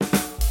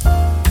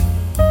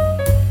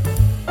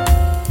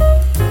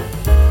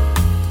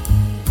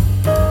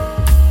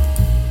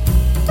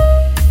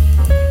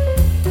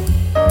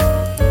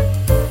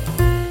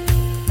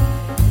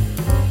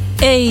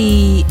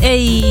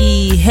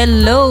Hey,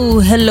 hello,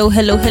 hello,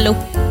 hello, hello.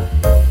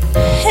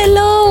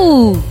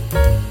 Hello.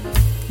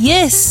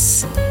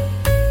 Yes,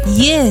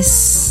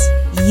 yes,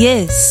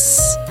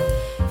 yes.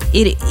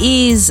 It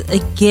is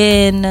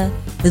again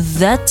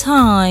that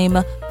time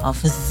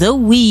of the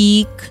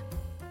week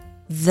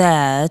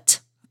that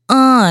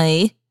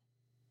I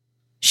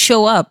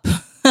show up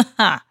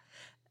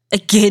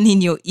again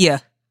in your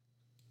ear.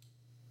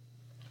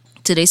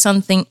 Today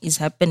something is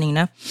happening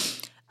now.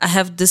 I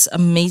have this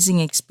amazing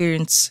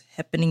experience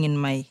happening in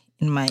my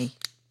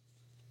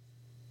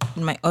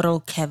oral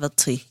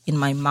cavity, in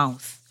my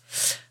mouth.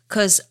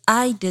 Because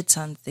I did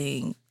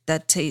something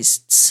that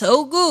tastes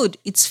so good.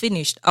 It's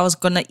finished. I was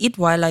going to eat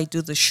while I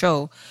do the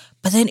show.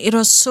 But then it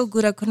was so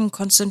good I couldn't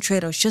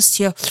concentrate. I was just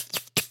here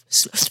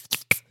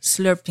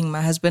slurping.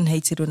 My husband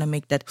hates it when I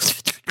make that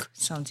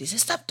sound. He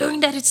says, stop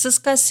doing that. It's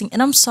disgusting.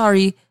 And I'm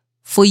sorry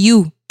for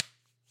you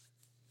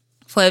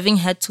for having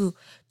had to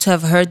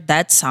have heard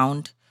that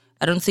sound.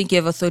 I don't think you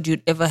ever thought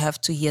you'd ever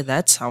have to hear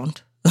that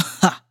sound.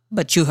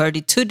 But you heard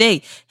it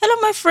today. Hello,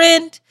 my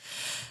friend.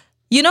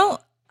 You know,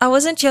 I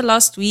wasn't here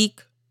last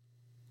week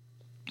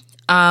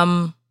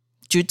due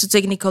to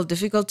technical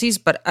difficulties,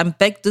 but I'm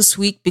back this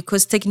week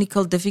because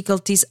technical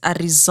difficulties are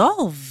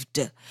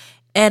resolved.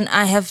 And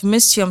I have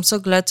missed you. I'm so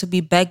glad to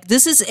be back.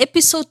 This is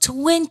episode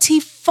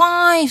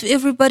 25,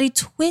 everybody.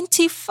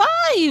 25.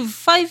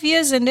 5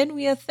 years and then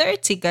we are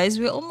 30, guys.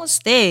 We're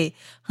almost there.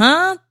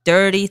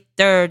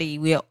 30.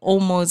 We are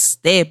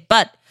almost there.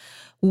 But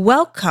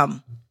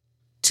welcome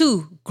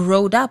to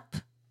Growed Up,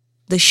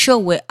 the show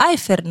where I,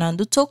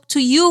 Fernando, talk to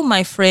you,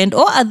 my friend,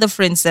 or other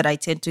friends that I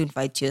tend to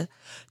invite you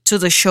to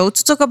the show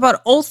to talk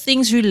about all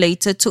things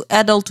related to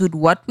adulthood,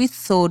 what we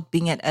thought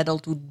being an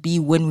adult would be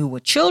when we were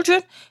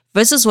children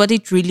versus what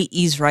it really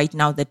is right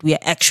now that we are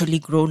actually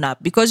grown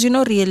up. Because, you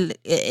know, real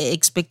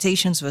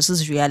expectations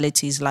versus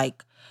reality is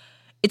like,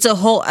 it's a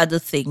whole other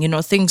thing. You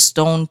know, things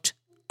don't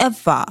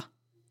ever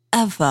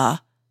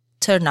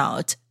turn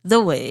out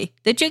the way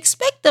that you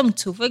expect them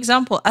to. For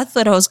example, I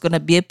thought I was going to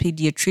be a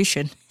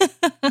pediatrician.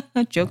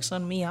 Joke's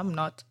on me, I'm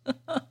not.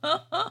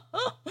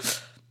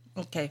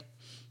 Okay.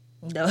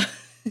 No.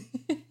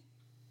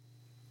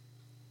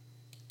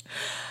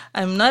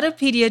 I'm not a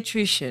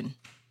pediatrician.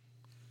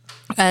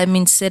 I'm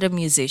instead a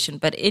musician.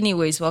 But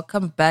anyways,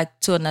 welcome back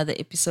to another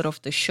episode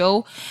of the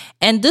show.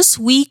 And this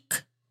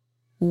week,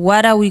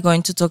 what are we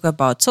going to talk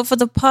about? So for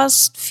the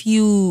past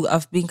few,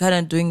 I've been kind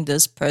of doing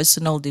this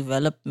personal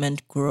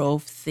development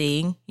growth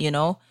thing, you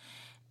know,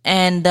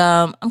 and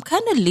I'm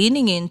kind of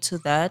leaning into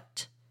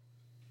that.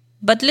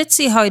 But let's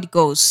see how it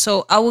goes.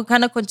 So I will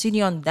kind of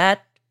continue on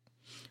that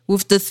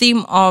with the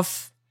theme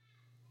of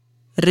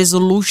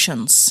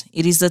resolutions.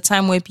 It is the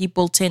time where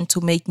people tend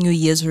to make New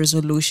Year's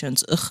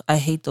resolutions. Ugh, I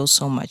hate those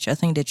so much. I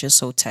think they're just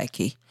so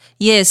tacky.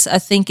 Yes, I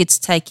think it's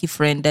tacky,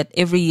 friend, that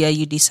every year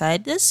you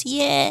decide this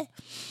year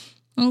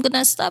I'm going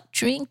to stop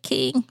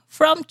drinking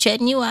from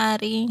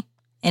January.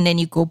 And then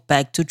you go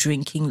back to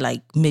drinking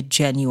like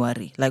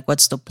mid-January. Like,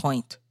 what's the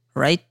point,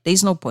 right?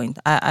 There's no point.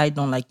 I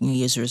don't like New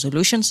Year's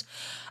resolutions.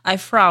 I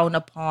frown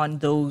upon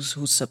those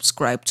who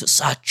subscribe to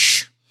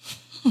such.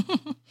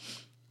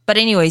 But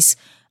anyways,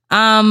 today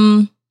I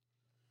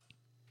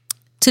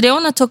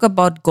want to talk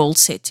about goal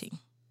setting,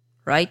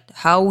 right?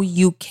 How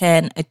you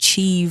can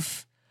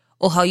achieve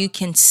or how you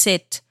can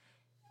set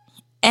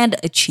and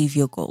achieve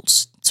your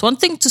goals. It's one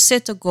thing to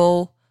set a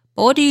goal,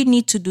 but what do you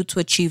need to do to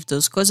achieve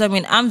those? Because, I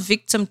mean, I'm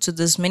victim to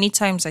this. Many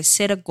times I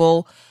set a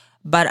goal,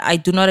 but I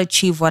do not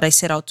achieve what I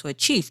set out to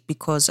achieve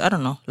because, I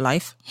don't know,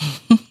 life.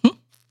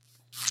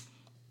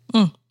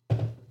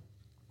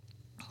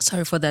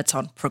 Sorry for that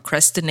sound.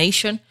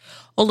 Procrastination,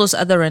 all those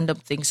other random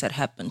things that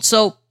happen.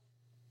 So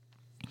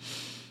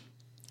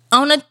I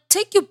want to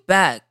take you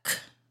back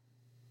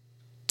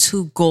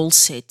to goal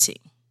setting,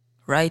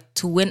 right?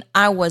 To when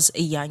I was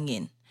a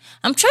youngin'.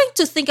 I'm trying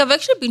to think. I've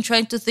actually been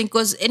trying to think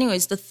because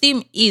anyways, the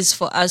theme is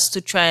for us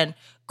to try and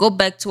go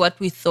back to what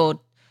we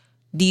thought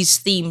these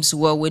themes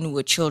were when we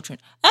were children.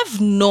 I have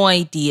no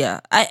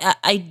idea.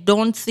 I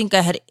don't think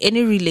I had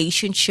any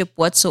relationship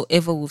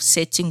whatsoever with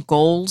setting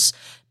goals.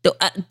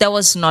 That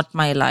was not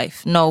my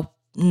life. Nope.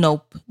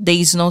 There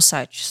is no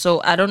such.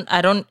 So I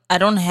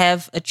don't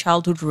have a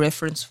childhood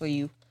reference for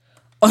you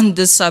on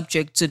this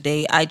subject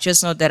today. I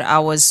just know that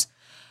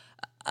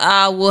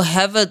I will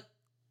have a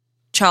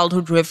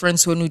childhood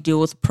reference when we deal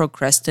with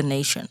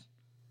procrastination.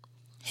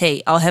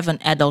 Hey, I'll have an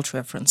adult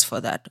reference for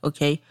that,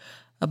 okay?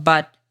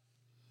 But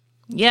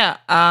yeah,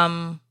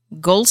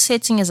 goal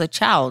setting as a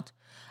child,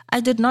 I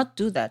did not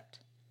do that.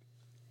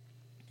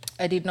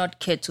 I did not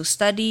care to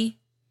study.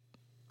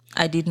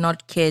 I did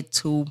not care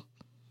to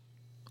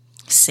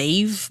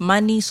save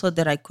money so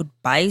that I could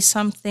buy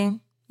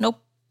something.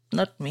 Nope,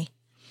 not me.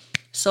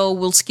 So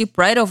we'll skip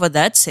right over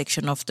that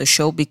section of the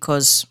show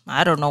because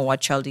I don't know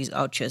what child is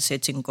out here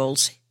setting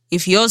goals.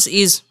 If yours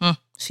is,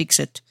 fix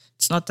it.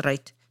 It's not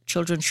right.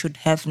 Children should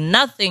have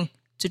nothing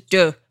to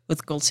do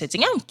with goal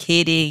setting. I'm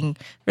kidding.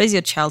 Raise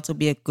your child to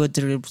be a good,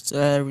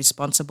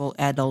 responsible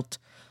adult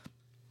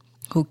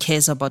who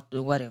cares about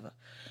whatever.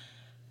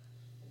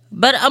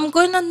 But I'm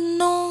gonna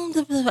know.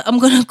 I'm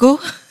gonna go.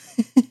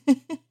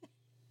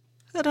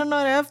 I don't know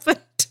what happened.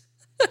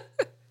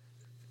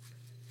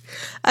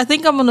 I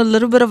think I'm on a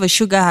little bit of a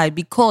sugar high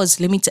because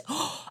let me tell.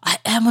 Oh, I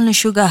am on a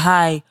sugar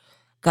high,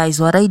 guys.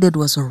 What I did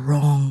was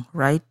wrong,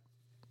 right?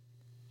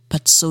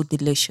 But so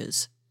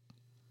delicious.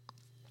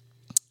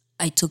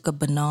 I took a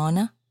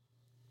banana,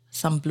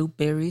 some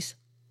blueberries.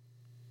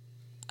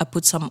 I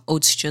put some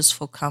oats just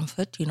for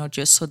comfort,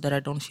 just so that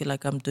I don't feel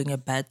like I'm doing a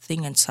bad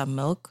thing, and some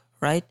milk,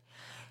 right?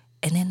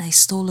 And then I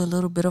stole a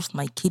little bit of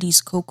my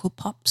kitty's Cocoa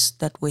Pops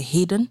that were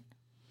hidden.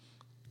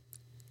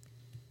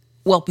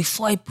 Well,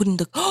 before I put in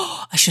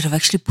I should have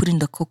actually put in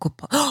the Cocoa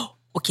Pop.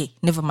 Okay,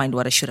 never mind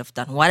what I should have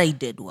done. What I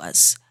did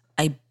was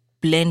I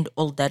blend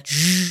all that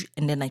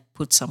and then I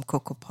put some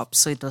Cocoa Pops.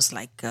 So it was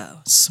like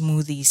a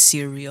smoothie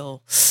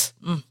cereal.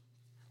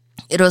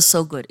 It was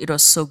so good. It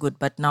was so good.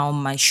 But now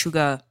my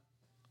sugar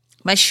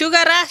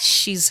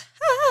rush is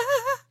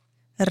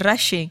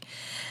rushing.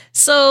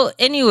 So,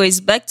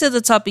 anyways, back to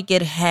the topic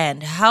at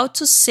hand: how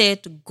to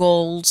set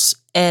goals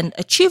and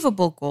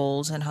achievable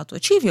goals, and how to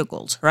achieve your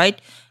goals,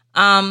 right?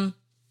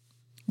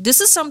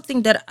 This is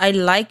something that I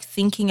like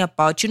thinking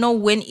about.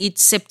 When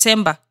it's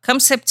September, come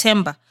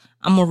September,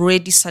 I'm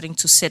already starting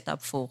to set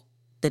up for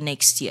the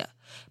next year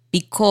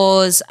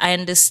because I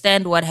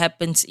understand what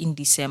happens in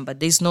December.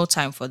 There's no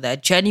time for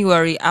that.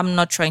 January, I'm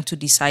not trying to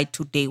decide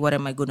today what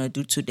am I going to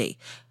do today.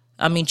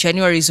 I mean,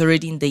 January is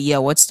already in the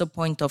year. What's the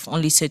point of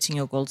only setting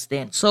your goals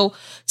then? So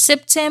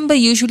September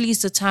usually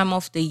is the time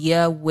of the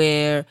year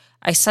where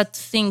I start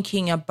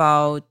thinking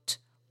about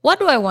what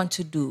do I want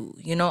to do?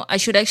 I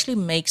should actually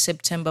make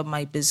September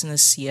my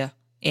business year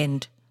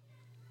end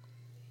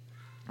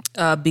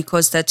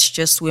because that's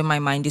just where my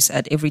mind is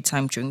at every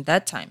time during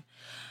that time.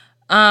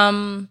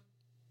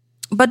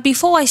 But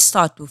before I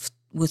start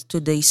with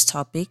today's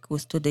topic,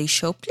 with today's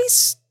show,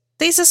 please,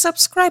 there's a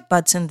subscribe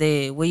button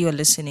there where you're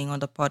listening on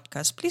the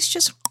podcast. Please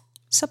just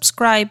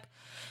subscribe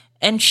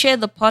and share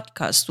the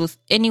podcast with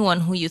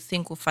anyone who you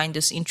think will find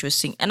this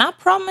interesting. And I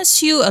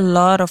promise you a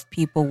lot of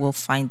people will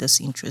find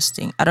this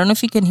interesting. I don't know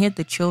if you can hear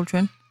the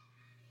children.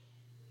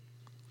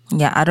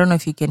 Yeah, I don't know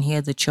if you can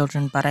hear the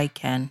children, but I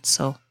can.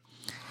 So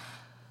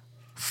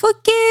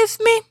forgive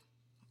me.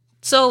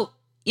 So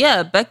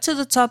yeah, back to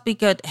the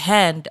topic at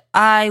hand.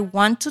 I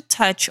want to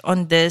touch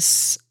on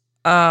this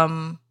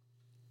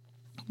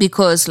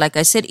because, like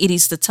I said, it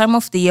is the time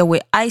of the year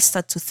where I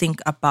start to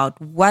think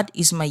about what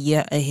is my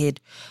year ahead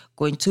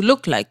going to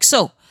look like.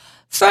 So,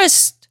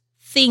 first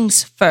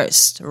things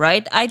first,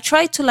 right? I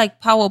try to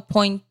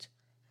PowerPoint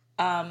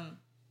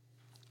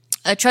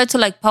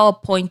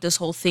this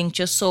whole thing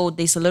just so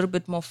there's a little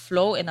bit more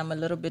flow and I'm a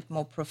little bit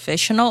more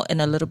professional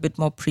and a little bit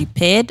more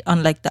prepared,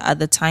 unlike the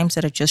other times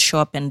that I just show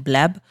up and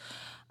blab.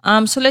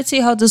 So let's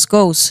see how this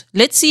goes.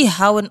 Let's see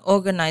how an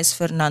organized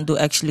Fernando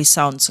actually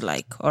sounds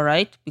like, all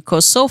right?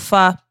 Because so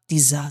far,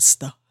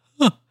 disaster.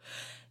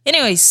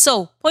 Anyway,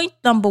 so point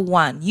number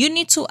 1, you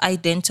need to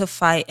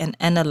identify and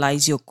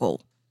analyze your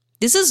goal.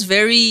 This is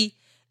very,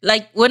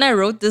 when I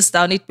wrote this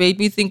down, it made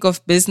me think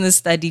of business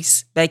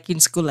studies back in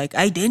school,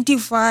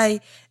 identify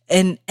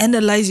and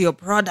analyze your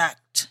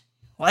product.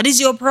 What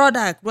is your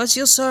product? What's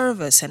your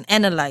service? And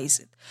analyze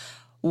it.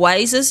 Why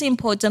is this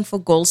important for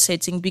goal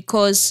setting?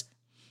 Because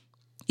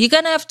you're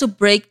going to have to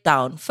break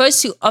down.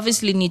 First, you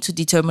obviously need to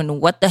determine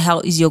what the hell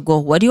is your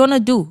goal. What do you want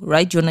to do,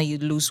 right? Do you want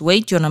to lose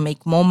weight? Do you want to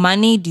make more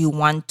money? Do you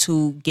want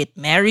to get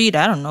married?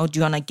 I don't know. Do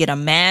you want to get a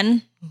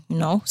man?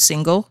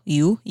 Single?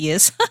 You?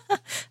 Yes.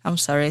 I'm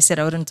sorry. I said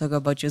I wouldn't talk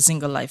about your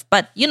single life.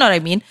 But you know what I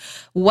mean?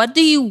 What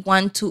do you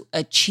want to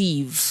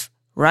achieve,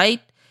 right?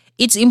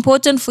 It's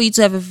important for you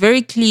to have a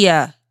very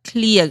clear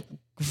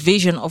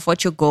vision of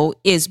what your goal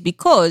is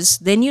because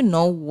then you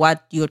know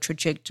what your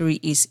trajectory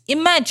is.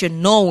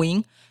 Imagine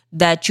knowing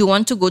that you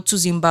want to go to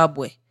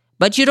Zimbabwe,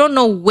 but you don't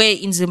know where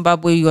in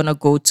Zimbabwe you want to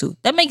go to.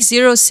 That makes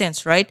zero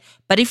sense, right?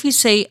 But if you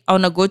say, I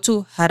want to go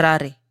to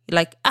Harare, you're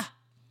like,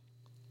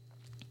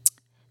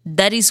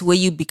 that is where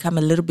you become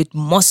a little bit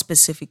more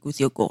specific with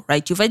your goal,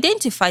 right? You've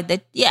identified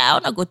that, I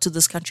want to go to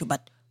this country,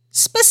 but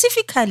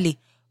specifically,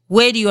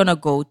 where do you want to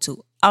go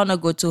to? I want to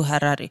go to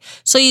Harare.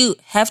 So you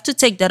have to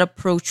take that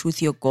approach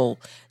with your goal.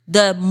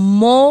 The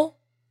more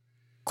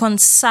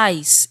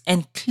concise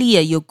and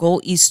clear your goal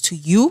is to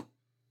you,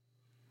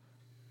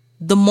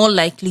 the more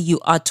likely you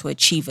are to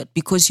achieve it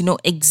because you know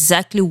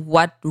exactly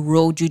what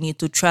road you need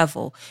to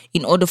travel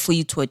in order for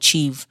you to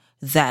achieve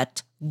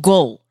that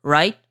goal,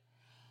 right?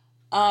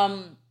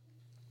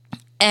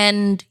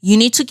 And you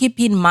need to keep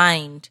in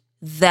mind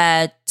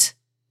that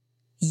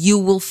you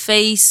will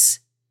face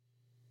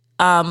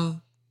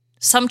some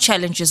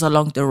challenges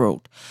along the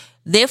road.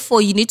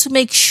 Therefore, you need to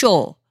make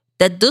sure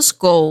that this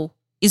goal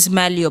is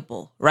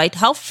malleable, right?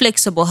 How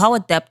flexible, how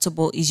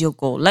adaptable is your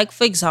goal? Like,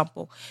 for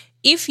example,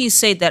 if you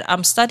say that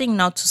I'm starting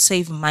now to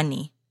save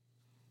money,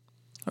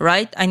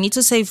 right? I need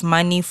to save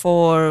money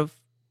for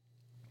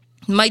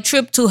my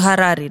trip to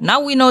Harare. Now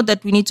we know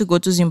that we need to go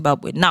to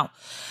Zimbabwe. Now,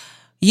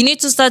 you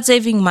need to start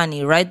saving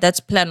money, right? That's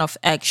plan of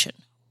action.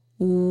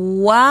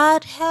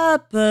 what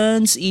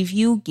happens if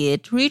you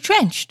get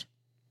retrenched?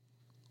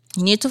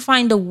 You need to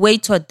find a way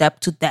to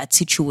adapt to that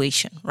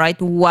situation,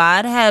 right?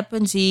 What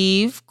happens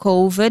if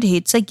COVID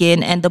hits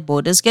again and the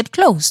borders get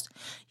closed?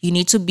 You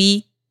need to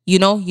be,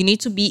 your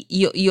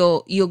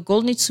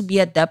goal needs to be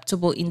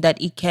adaptable in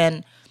that it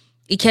can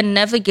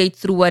navigate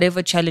through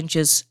whatever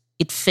challenges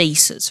it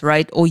faces,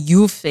 right? Or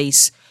you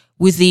face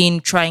within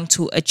trying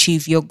to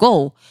achieve your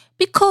goal.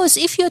 Because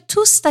if you're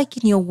too stuck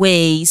in your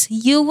ways,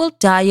 you will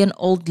die an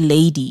old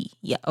lady.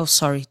 Yeah, oh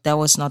sorry, that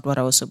was not what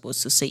I was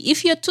supposed to say.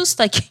 If you're too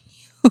stuck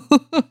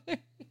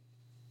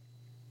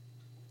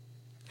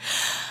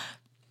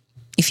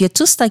if you're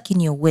too stuck in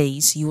your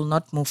ways, you will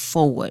not move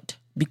forward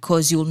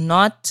because you'll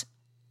not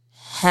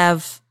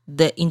have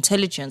the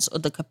intelligence or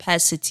the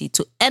capacity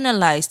to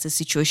analyze the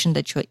situation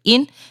that you're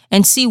in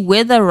and see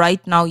whether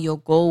right now your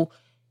goal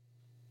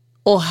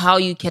or how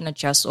you can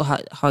adjust or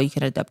how you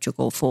can adapt your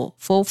goal for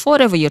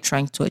whatever you're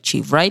trying to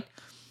achieve, right?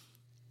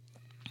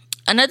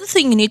 Another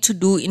thing you need to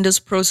do in this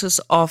process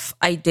of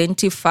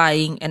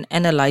identifying and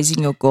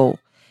analyzing your goal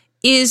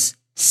is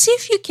see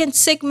if you can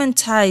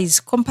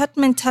segmentize,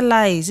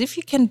 compartmentalize, if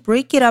you can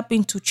break it up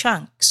into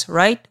chunks,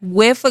 right?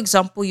 Where, for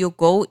example, your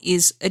goal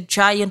is a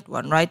giant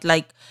one, right?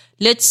 Like,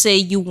 let's say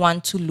you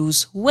want to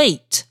lose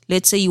weight.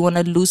 Let's say you want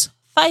to lose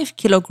 5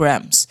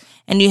 kilograms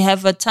and you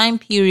have a time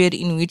period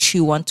in which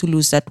you want to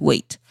lose that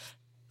weight.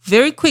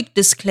 Very quick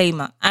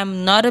disclaimer.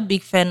 I'm not a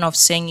big fan of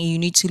saying you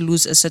need to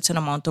lose a certain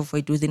amount of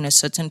weight within a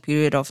certain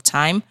period of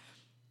time,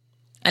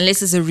 unless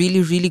there's a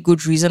really, really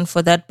good reason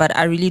for that. But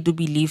I really do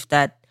believe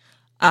that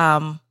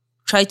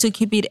try to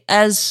keep it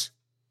as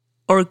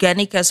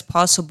organic as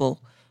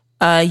possible.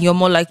 You're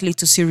more likely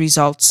to see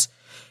results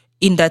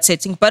in that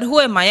setting. But who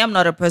am I? I'm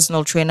not a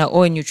personal trainer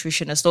or a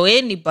nutritionist or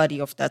anybody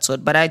of that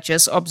sort, but I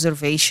just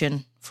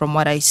observation from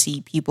what I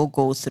see people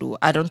go through.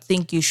 I don't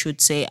think you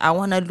should say, I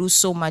want to lose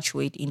so much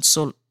weight in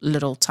so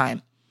little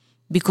time,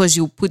 because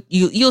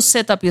you'll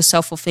set up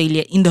yourself for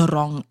failure in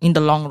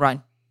the long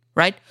run,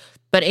 right?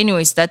 But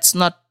anyways, that's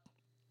not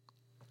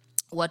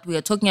what we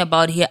are talking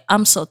about here.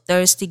 I'm so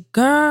thirsty,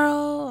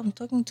 girl. I'm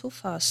talking too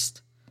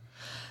fast.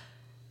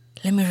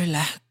 Let me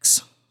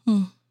relax.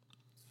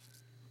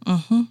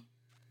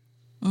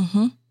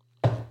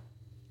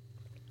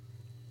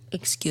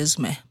 Excuse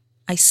me.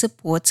 I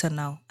sip water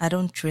now. I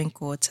don't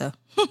drink water.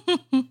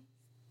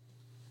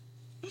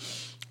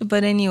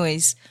 But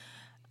anyways,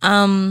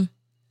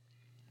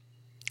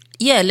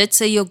 let's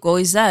say your goal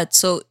is that.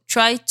 So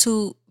try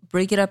to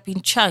break it up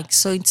in chunks.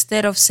 So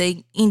instead of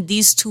saying in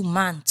these 2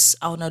 months,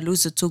 I want to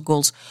lose the 2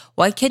 goals,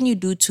 what can you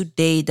do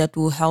today that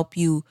will help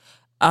you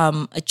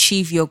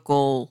achieve your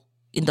goal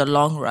in the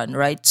long run,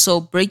 right? So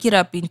break it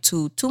up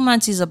into 2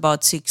 months is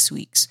about 6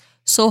 weeks.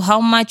 So how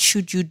much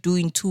should you do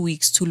in 2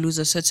 weeks to lose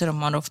a certain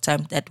amount of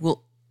time that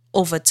will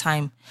over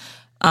time,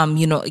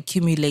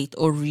 accumulate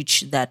or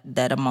reach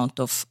that amount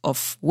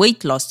of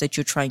weight loss that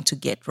you're trying to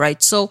get,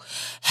 right? So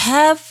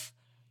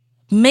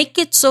make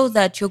it so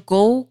that your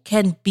goal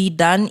can be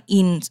done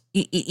in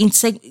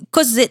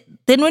because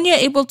then when you're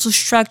able to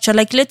structure,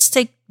 like let's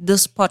take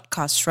this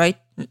podcast, right?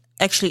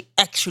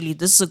 Actually,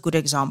 this is a good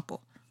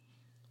example.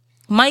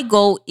 My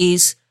goal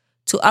is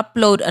to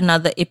upload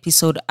another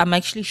episode.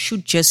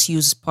 Should just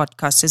use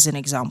podcast as an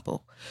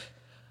example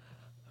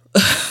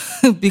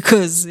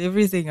because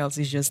everything else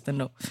is just a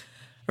no,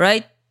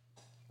 right?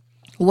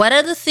 What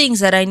are the things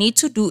that I need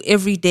to do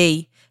every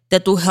day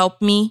that will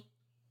help me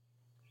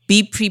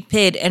be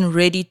prepared and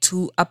ready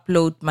to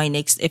upload my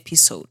next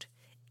episode?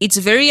 It's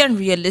very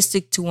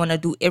unrealistic to want to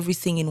do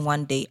everything in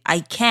one day. I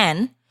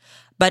can,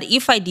 but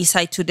if I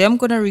decide today I'm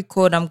going to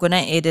record, I'm going to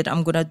edit,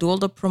 I'm going to do all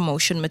the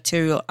promotion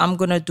material, I'm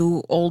going to do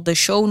all the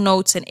show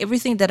notes and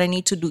everything that I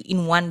need to do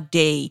in one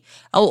day,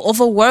 I'll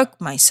overwork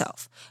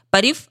myself.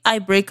 But if I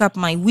break up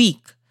my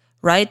week,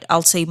 right,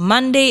 I'll say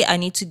Monday, I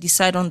need to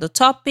decide on the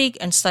topic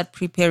and start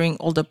preparing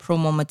all the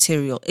promo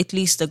material, at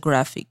least the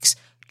graphics.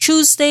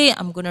 Tuesday,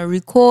 I'm going to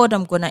record,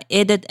 I'm going to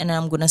edit, and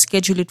I'm going to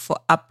schedule it for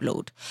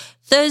upload.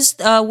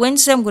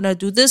 Wednesday, I'm going to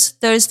do this.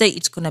 Thursday,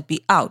 it's going to be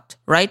out,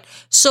 right?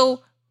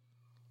 So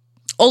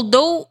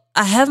although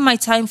I have my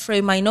time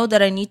frame, I know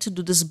that I need to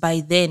do this by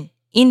then.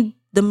 In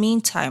the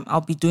meantime, I'll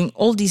be doing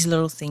all these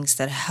little things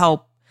that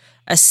help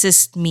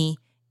assist me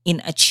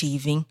in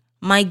achieving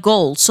my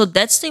goal. So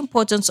that's the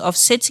importance of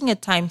setting a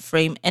time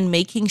frame and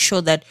making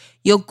sure that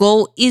your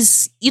goal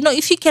is,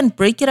 if you can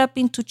break it up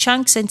into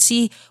chunks and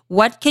see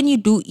what can you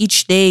do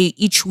each day,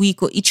 each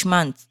week, or each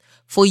month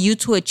for you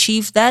to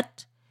achieve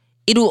that,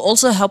 it will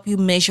also help you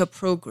measure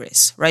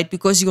progress, right?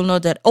 Because you'll know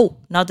that,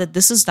 now that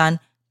this is done,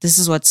 this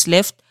is what's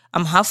left.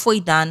 I'm halfway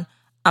done.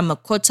 I'm a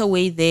quarter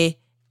way there,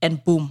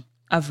 and boom,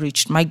 I've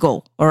reached my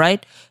goal. All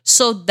right.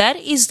 So that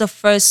is the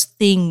first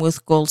thing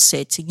with goal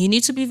setting. You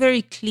need to be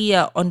very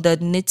clear on the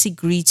nitty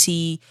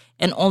gritty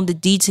and on the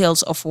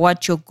details of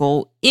what your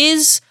goal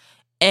is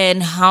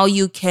and how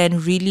you can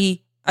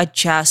really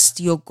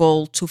adjust your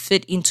goal to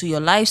fit into your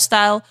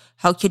lifestyle.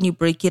 How can you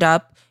break it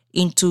up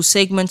into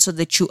segments so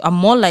that you are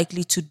more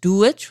likely to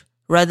do it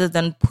rather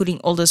than putting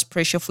all this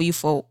pressure for you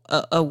for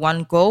a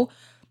one goal?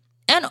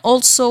 And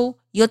also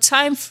your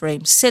time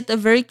frame. Set a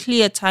very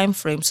clear time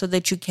frame so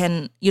that you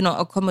can,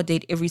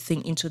 accommodate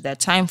everything into that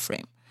time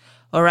frame.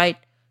 All right.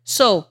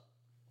 So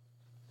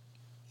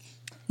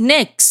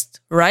next,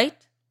 right?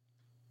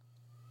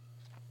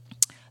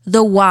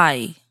 The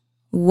why.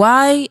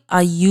 Why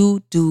are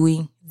you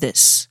doing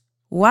this?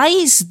 Why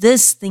is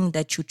this thing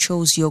that you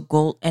chose your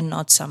goal and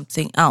not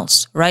something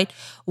else, right?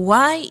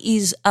 Why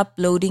is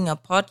uploading a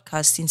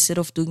podcast instead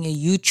of doing a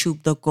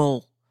YouTube the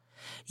goal?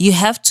 You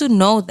have to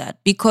know that,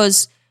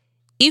 because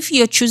if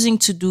you're choosing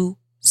to do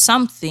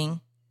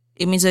something,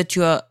 it means that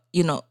you're,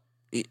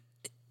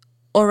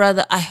 or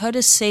rather, I heard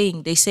a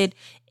saying, they said,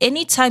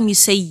 anytime you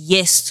say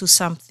yes to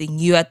something,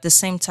 you're at the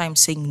same time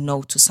saying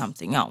no to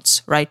something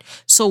else, right?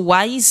 So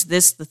why is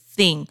this the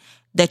thing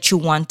that you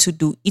want to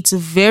do? It's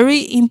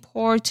very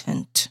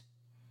important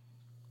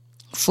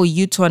for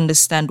you to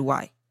understand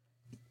why.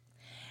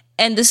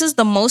 And this is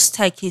the most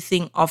tacky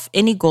thing of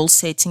any goal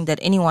setting that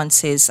anyone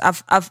says.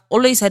 I've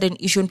always had an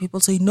issue when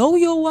people say, know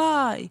your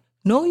why,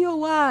 know your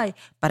why.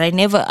 But I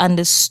never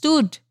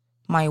understood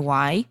my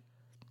why.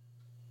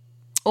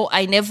 Or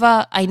I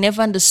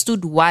never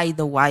understood why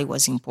the why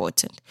was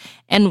important.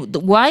 And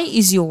why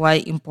is your why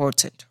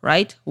important,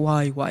 right?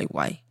 Why?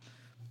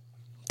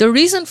 The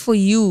reason for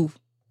you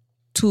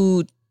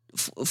to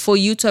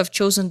have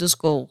chosen this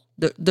goal,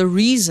 the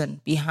reason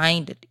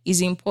behind it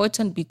is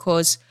important,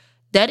 because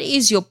that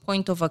is your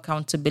point of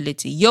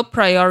accountability, your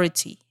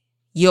priority,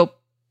 your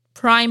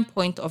prime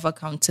point of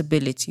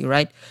accountability,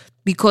 right?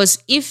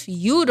 Because if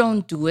you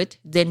don't do it,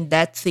 then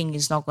that thing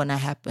is not going to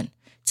happen.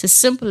 It's as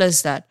simple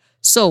as that.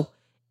 So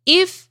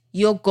if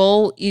your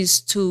goal is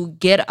to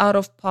get out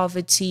of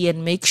poverty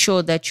and make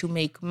sure that you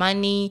make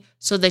money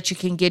so that you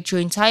can get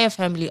your entire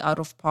family out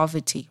of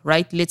poverty,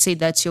 right? Let's say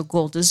that's your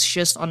goal. This is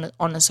just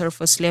on a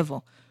surface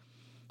level.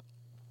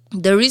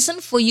 The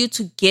reason for you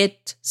to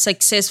get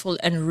successful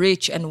and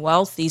rich and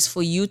wealthy is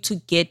for you to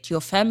get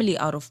your family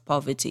out of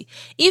poverty.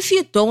 If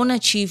you don't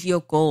achieve your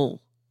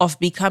goal of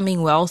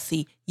becoming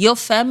wealthy, your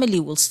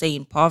family will stay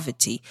in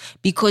poverty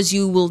because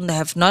you will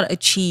have not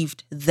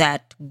achieved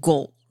that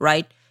goal,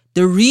 right?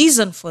 The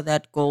reason for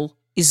that goal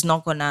is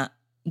not going to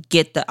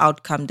get the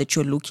outcome that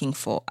you're looking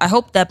for. I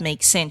hope that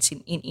makes sense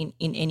in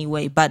any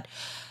way. But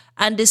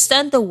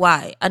understand the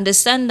why.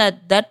 Understand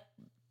that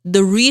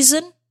the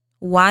reason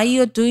why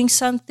you're doing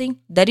something,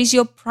 that is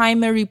your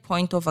primary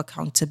point of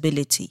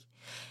accountability.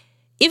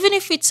 Even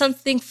if it's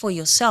something for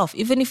yourself,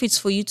 even if it's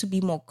for you to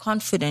be more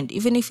confident,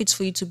 even if it's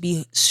for you to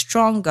be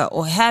stronger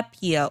or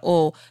happier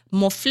or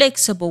more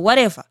flexible,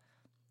 whatever.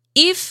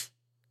 If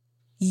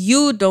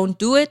you don't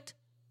do it,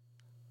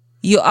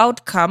 your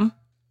outcome,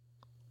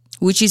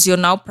 which is your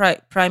now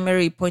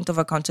primary point of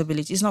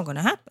accountability, is not going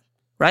to happen,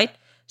 right?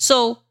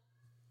 So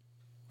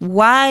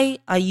why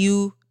are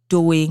you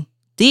doing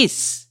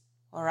this?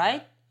 All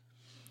right?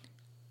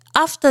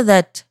 After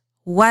that,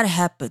 what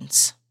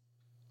happens?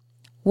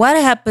 What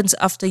happens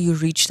after you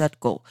reach that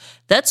goal?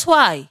 That's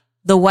why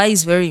the why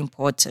is very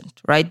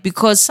important, right?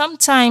 Because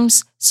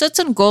sometimes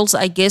certain goals,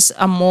 I guess,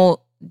 are more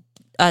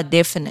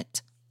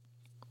definite.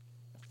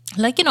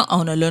 Like, I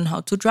want to learn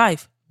how to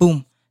drive.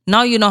 Boom.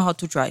 Now you know how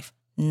to drive.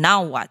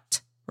 Now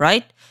what?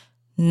 Right?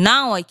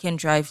 Now I can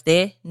drive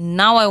there.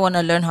 Now I want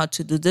to learn how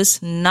to do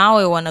this. Now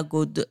I want to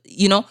go,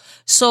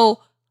 So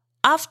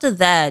after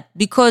that,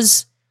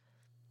 because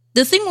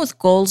the thing with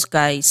goals,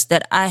 guys,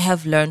 that I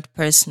have learned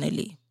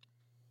personally,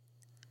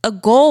 a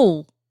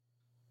goal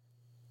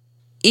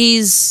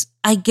is,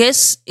 I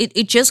guess,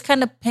 it just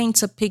kind of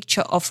paints a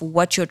picture of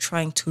what you're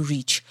trying to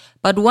reach.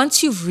 But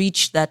once you've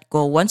reached that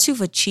goal, once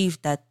you've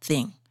achieved that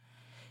thing,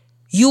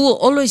 you will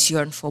always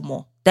yearn for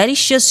more. That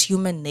is just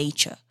human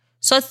nature.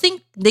 So I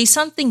think there's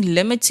something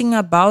limiting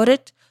about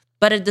it,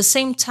 but at the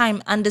same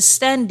time,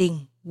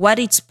 understanding what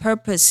its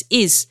purpose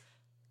is,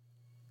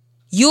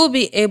 you'll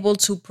be able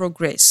to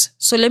progress.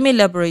 So let me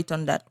elaborate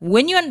on that.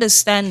 When you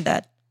understand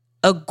that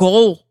a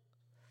goal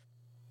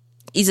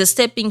is a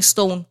stepping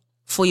stone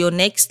for your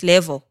next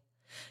level,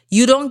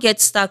 you don't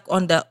get stuck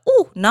on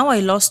now I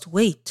lost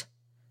weight.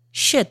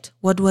 Shit,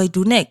 what do I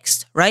do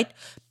next, right?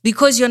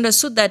 Because you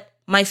understood that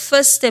my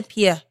first step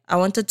here, I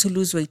wanted to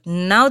lose weight.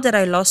 Now that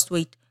I lost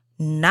weight,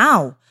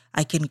 now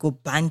I can go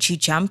bungee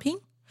jumping.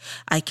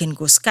 I can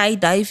go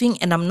skydiving,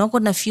 and I'm not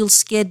going to feel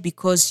scared,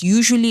 because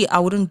usually I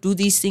wouldn't do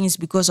these things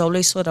because I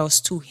always thought I was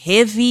too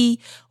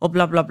heavy or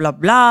blah, blah, blah,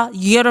 blah.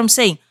 You hear what I'm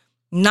saying?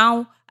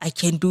 Now I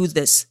can do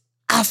this.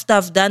 After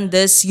I've done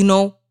this,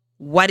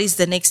 what is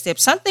the next step?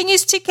 Something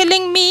is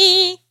tickling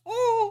me.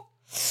 Oh.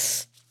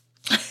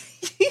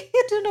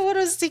 I don't know what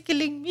was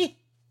tickling me.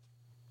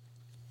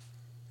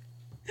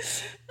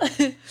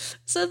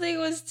 Something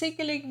was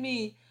tickling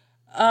me.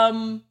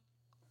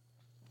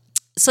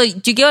 So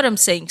do you get what I'm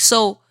saying?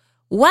 So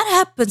what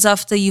happens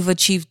after you've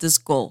achieved this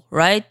goal,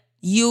 right?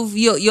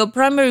 Your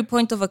primary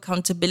point of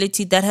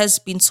accountability that has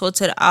been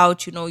sorted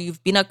out,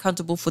 you've been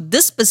accountable for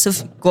this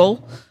specific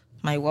goal.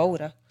 My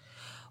water.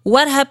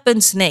 What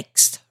happens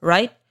next,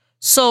 right?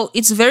 So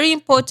it's very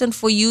important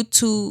for you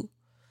to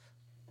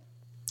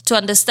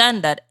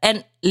understand that.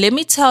 And let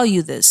me tell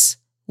you this.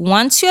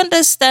 once you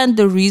understand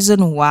the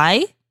reason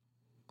why,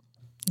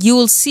 you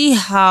will see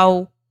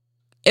how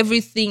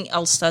everything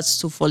else starts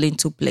to fall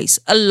into place.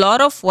 A lot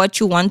of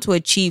what you want to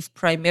achieve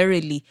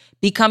primarily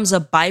becomes a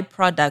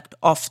byproduct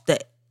of the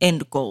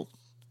end goal,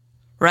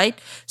 right?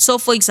 So,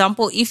 for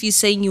example, if you're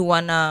saying you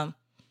want to,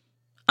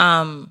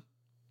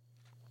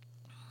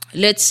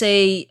 let's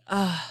say,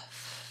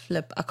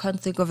 flip, I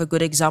can't think of a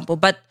good example,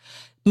 but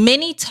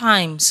many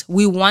times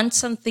we want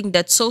something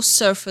that's so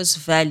surface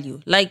value.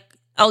 Like,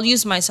 I'll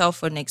use myself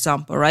for an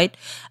example, right?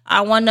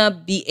 I want to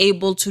be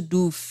able to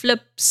do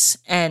flips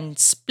and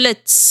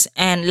splits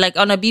and like I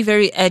want to be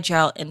very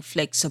agile and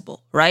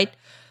flexible, right?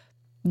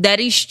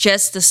 That is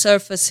just the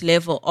surface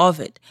level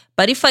of it.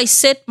 But if I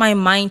set my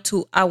mind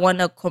to, I want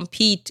to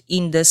compete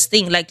in this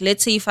thing, like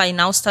let's say if I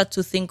now start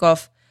to think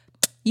of,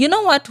 you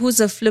know what, who's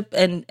a flip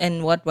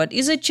and what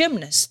is a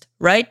gymnast,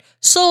 right?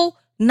 So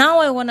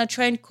now I want to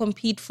try and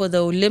compete for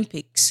the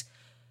Olympics.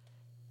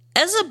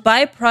 As a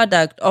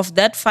byproduct of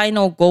that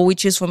final goal,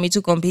 which is for me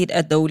to compete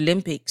at the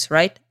Olympics,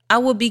 right? I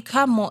will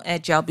become more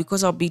agile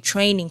because I'll be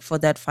training for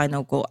that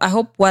final goal. I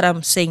hope what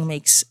I'm saying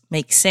makes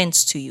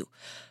sense to you.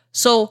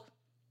 So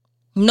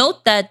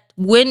note that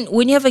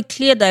when you have a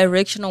clear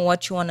direction on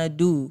what you want to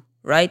do,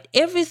 right?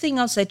 Everything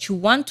else that you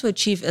want to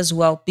achieve as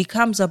well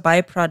becomes a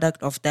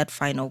byproduct of that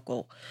final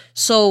goal.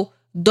 So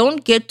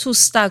don't get too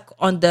stuck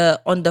on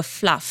the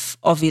fluff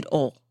of it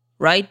all.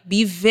 Right?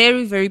 Be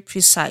very, very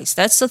precise.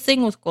 That's the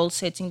thing with goal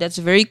setting. That's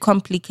very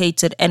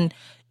complicated. And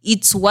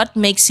it's what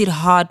makes it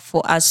hard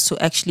for us to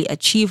actually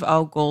achieve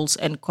our goals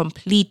and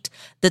complete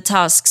the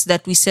tasks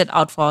that we set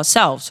out for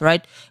ourselves,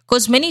 right?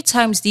 Because many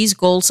times these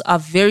goals are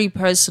very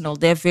personal.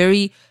 They're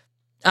very,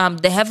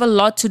 they have a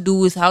lot to do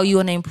with how you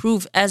want to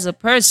improve as a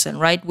person,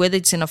 right? Whether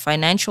it's in a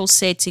financial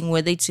setting,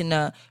 whether it's in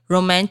a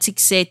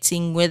romantic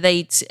setting, whether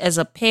it's as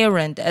a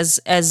parent, as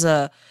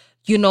a,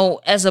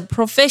 as a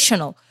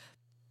professional.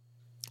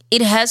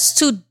 It has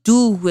to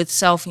do with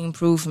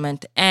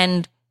self-improvement.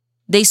 And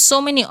there's so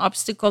many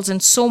obstacles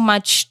and so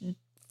much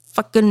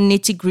fucking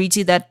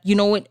nitty-gritty that,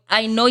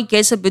 I know it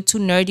gets a bit too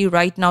nerdy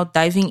right now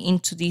diving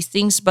into these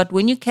things, but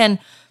when you can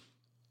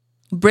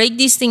break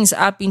these things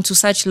up into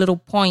such little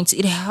points,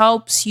 it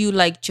helps you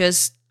like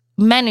just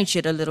manage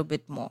it a little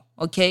bit more,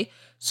 okay?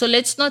 So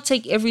let's not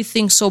take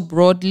everything so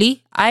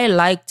broadly. I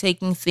like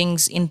taking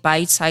things in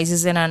bite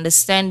sizes and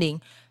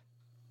understanding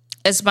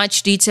as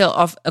much detail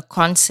of a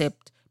concept,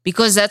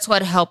 because that's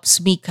what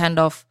helps me kind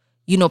of,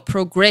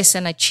 progress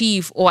and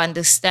achieve or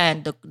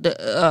understand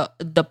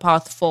the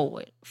path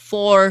forward.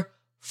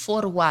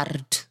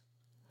 Forward.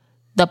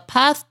 The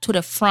path to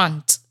the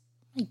front.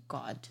 My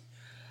God.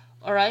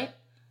 All right.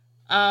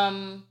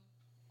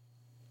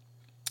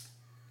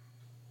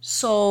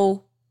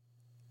 So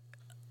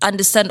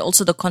understand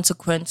also the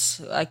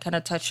consequence. I kind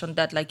of touched on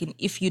that. Like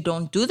if you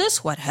don't do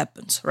this, what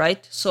happens,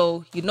 right?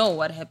 So you know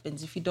what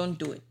happens if you don't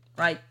do it,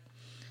 right?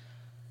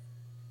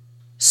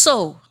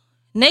 So,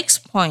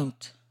 next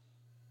point.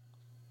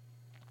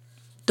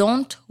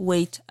 Don't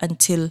wait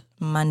until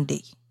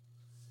Monday.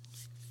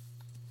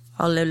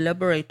 I'll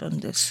elaborate on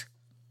this.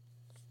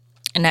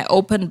 And I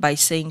opened by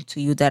saying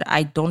to you that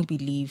I don't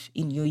believe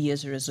in New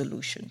Year's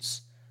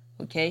resolutions.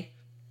 Okay?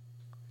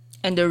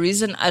 And the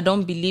reason I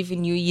don't believe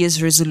in New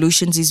Year's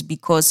resolutions is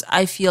because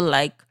I feel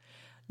like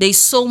there's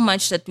so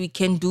much that we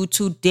can do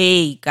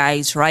today,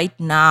 guys, right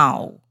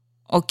now.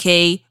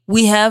 Okay?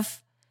 We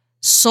have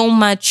so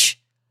much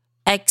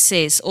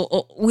access,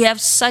 or we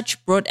have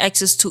such broad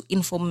access to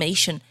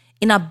information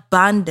in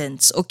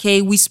abundance,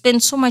 okay? We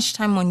spend so much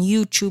time on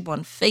YouTube,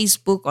 on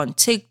Facebook, on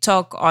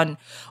TikTok, on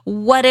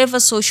whatever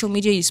social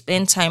media you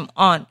spend time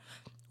on.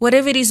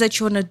 Whatever it is that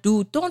you want to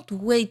do, don't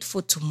wait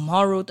for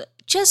tomorrow,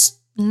 just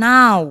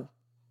now.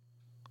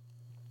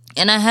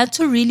 And I had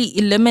to really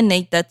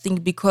eliminate that thing,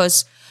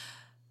 because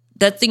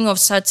that thing of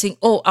starting,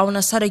 I want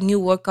to start a new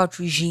workout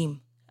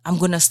regime. I'm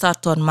going to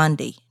start on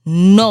Monday.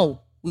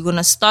 No, we're going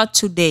to start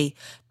today.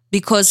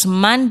 Because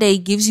Monday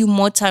gives you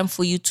more time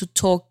for you to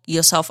talk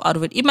yourself out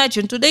of it.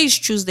 Imagine, today is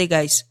Tuesday,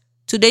 guys.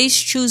 Today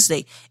is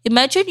Tuesday.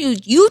 Imagine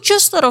you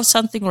just thought of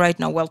something right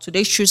now. Well,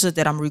 today's Tuesday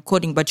that I'm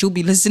recording, but you'll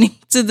be listening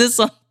to this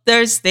on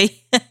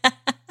Thursday.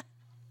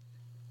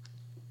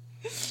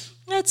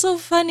 That's so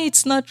funny.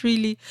 It's not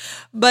really.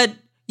 But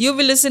you'll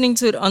be listening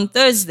to it on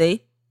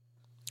Thursday.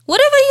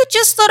 Whatever you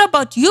just thought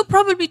about, you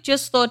probably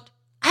just thought,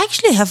 I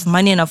actually have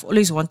money and I've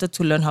always wanted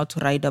to learn how to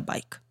ride a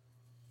bike.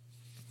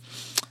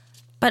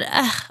 But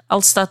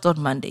I'll start on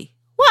Monday.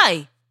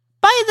 Why?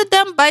 Buy the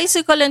damn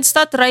bicycle and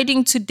start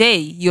riding today.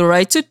 You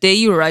ride today,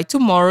 you ride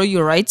tomorrow,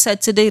 you ride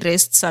Saturday,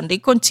 rest Sunday,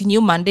 continue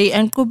Monday,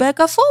 and go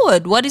back or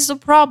forward. What is the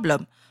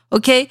problem?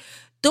 Okay?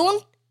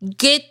 Don't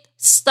get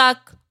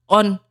stuck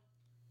on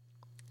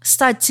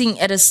starting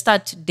at a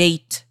start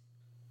date.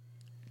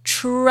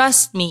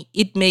 Trust me,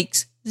 it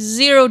makes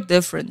zero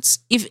difference.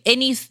 If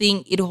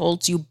anything, it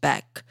holds you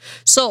back.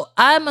 So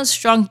I'm a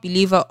strong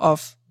believer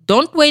of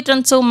don't wait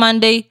until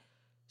Monday.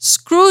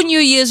 Screw New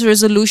Year's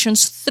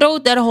resolutions. Throw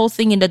that whole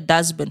thing in the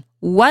dustbin.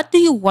 What do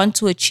you want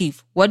to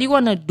achieve? What do you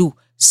want to do?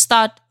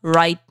 Start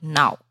right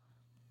now.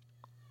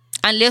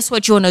 unless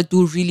what you want to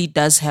do really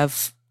does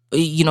have,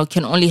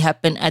 can only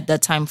happen at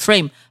that time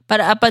frame. But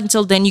up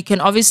until then, you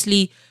can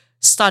obviously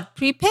start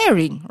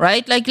preparing,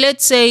 right? Like,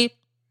 let's say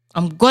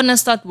I'm gonna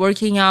start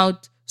working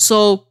out,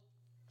 so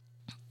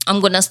I'm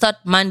gonna start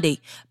Monday,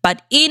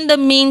 but in the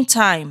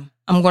meantime,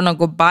 I'm gonna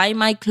go buy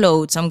my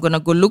clothes, I'm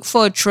gonna go look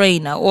for a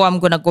trainer, or I'm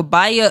gonna go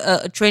buy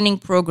a training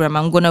program,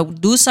 I'm gonna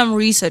do some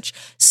research.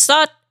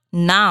 Start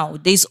now.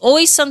 There's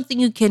always something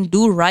you can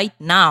do right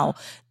now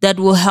that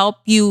will help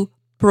you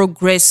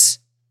progress.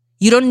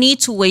 You don't need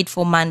to wait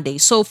for Monday.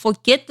 So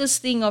forget this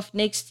thing of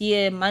next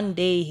year,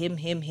 Monday, him.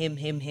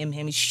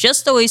 It's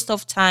just a waste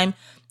of time.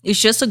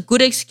 It's just a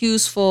good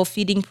excuse for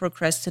feeding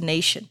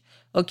procrastination.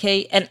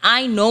 Okay. And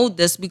I know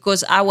this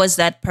because I was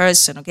that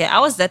person. Okay. I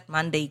was that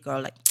Monday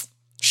girl. Like,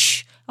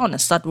 I want to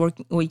start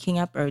waking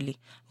up early.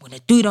 I'm going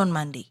to do it on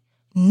Monday.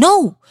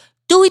 No,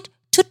 do it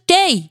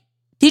today.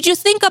 Did you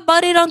think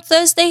about it on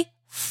Thursday?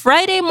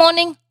 Friday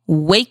morning,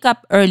 wake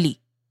up early.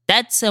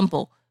 That's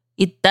simple.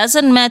 It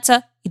doesn't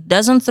matter. It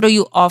doesn't throw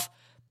you off,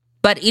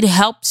 but it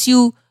helps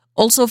you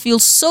also feel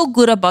so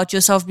good about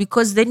yourself,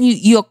 because then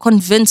you're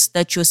convinced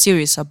that you're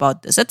serious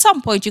about this. At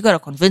some point, you got to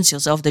convince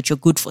yourself that you're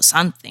good for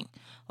something,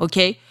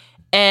 okay?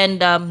 And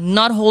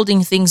not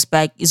holding things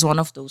back is one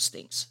of those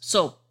things.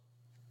 So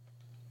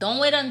don't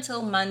wait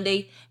until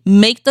Monday.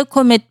 Make the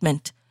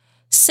commitment.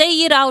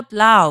 Say it out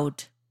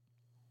loud.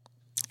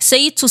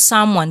 Say it to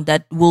someone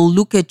that will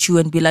look at you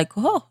and be like,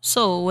 oh,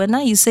 so when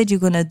you said you're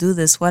going to do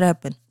this, what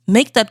happened?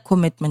 Make that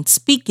commitment.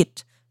 Speak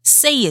it.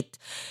 Say it.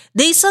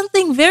 There's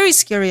something very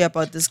scary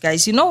about this,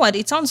 guys. You know what?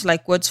 It sounds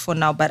like words for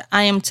now, but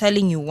I am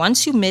telling you,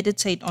 once you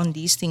meditate on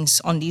these things,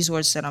 on these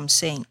words that I'm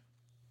saying,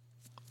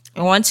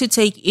 and once you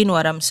take in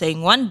what I'm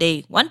saying, one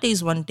day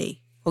is one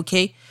day,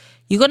 okay?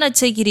 You're going to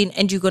take it in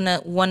and you're going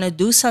to want to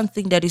do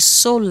something that is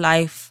so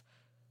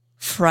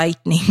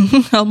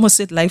life-frightening. I almost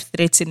said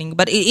life-threatening,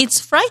 but it's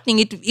frightening.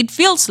 It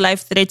feels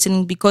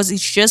life-threatening because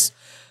it's just,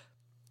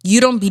 you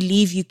don't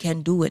believe you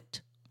can do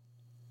it.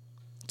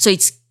 So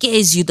it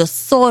scares you. The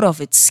thought of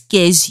it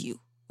scares you,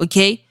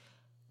 okay?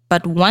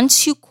 But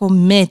once you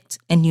commit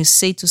and you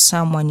say to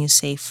someone, you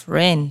say,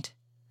 friend,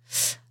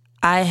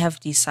 I have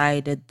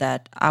decided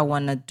that I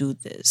want to do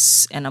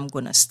this and I'm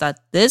going to start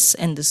this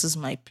and this is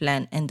my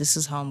plan and this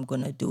is how I'm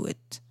going to do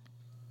it.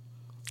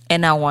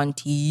 And I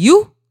want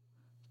you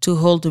to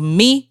hold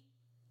me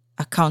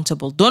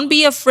accountable. Don't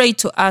be afraid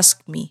to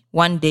ask me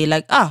one day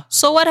like,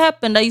 so what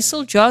happened? Are you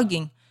still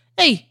jogging?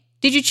 Hey,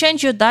 did you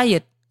change your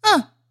diet?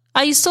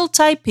 Are you still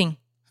typing?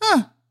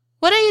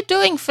 What are you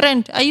doing,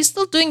 friend? Are you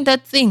still doing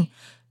that thing?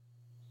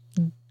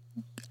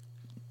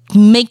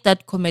 Make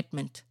that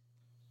commitment.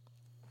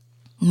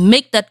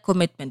 Make that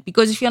commitment.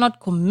 Because if you're not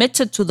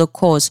committed to the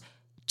cause,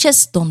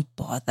 just don't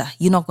bother.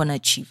 You're not going to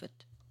achieve it.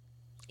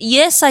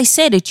 Yes, I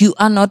said it. You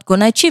are not going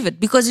to achieve it.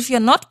 Because if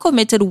you're not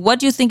committed, what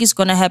do you think is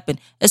going to happen?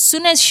 As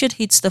soon as shit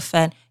hits the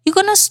fan, you're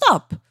going to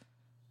stop.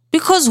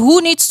 Because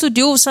who needs to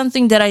do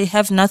something that I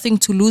have nothing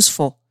to lose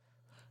for?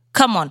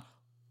 Come on.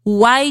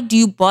 Why do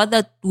you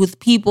bother with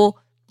people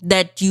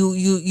that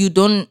you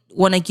don't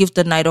want to give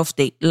the light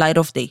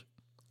of day?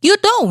 You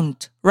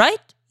don't, right?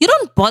 You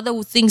don't bother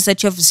with things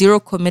that you have zero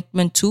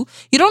commitment to.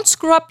 You don't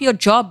screw up your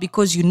job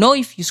because you know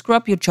if you screw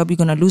up your job, you're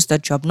going to lose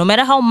that job. No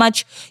matter how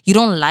much you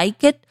don't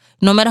like it,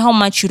 no matter how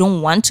much you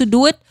don't want to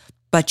do it,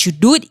 but you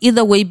do it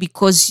either way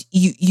because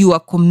you are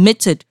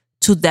committed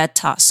to that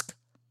task.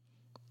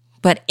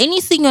 But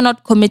anything you're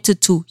not committed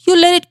to, you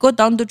let it go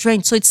down the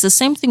drain. So it's the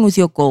same thing with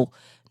your goal.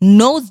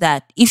 Know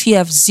that if you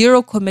have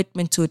zero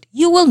commitment to it,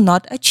 you will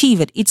not achieve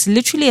it. It's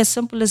literally as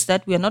simple as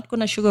that. We are not going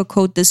to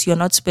sugarcoat this. You're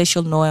not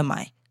special, nor am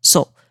I.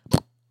 So,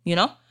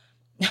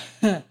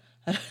 I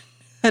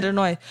don't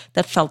know.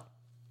 That felt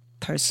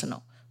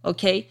personal.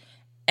 Okay.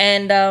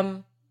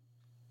 And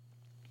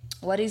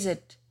what is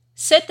it?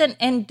 Set an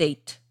end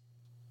date.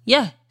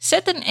 Yeah,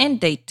 set an end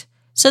date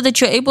so that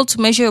you're able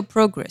to measure your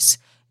progress.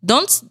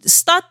 Don't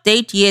start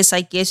date. Yes, I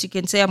guess you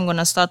can say I'm going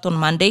to start on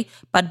Monday,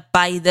 but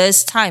by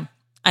this time,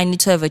 I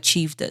need to have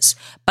achieved this.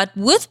 But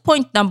with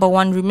point number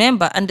 1,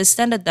 remember,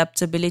 understand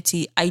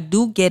adaptability. I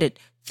do get it.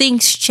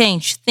 Things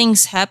change.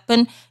 Things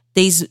happen.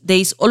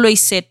 There's always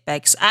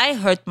setbacks. I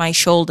hurt my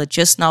shoulder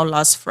just now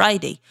last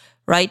Friday,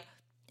 right?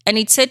 And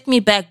it set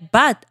me back,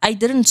 but I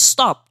didn't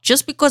stop.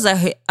 Just because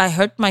I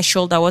hurt my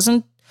shoulder, I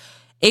wasn't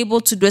able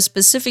to do a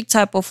specific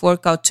type of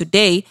workout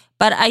today,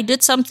 but I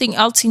did something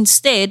else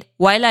instead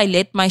while I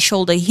let my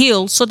shoulder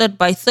heal so that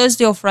by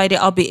Thursday or Friday,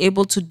 I'll be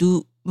able to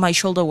do my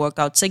shoulder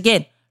workouts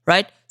again.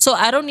 Right? So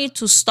I don't need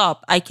to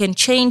stop. I can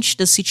change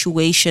the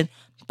situation,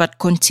 but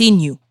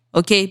continue.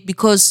 Okay?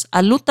 Because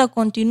a luta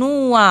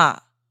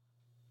continua.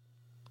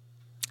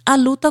 A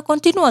luta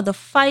continua. The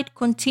fight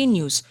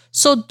continues.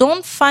 So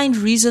don't find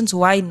reasons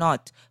why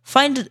not.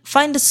 Find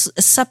a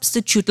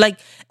substitute.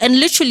 And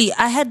literally,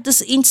 I had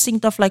this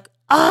instinct of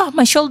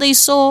my shoulder is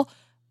sore.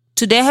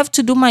 Today I have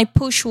to do my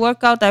push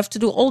workout. I have to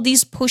do all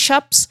these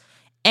push-ups.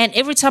 And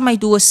every time I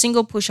do a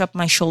single push-up,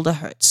 my shoulder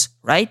hurts.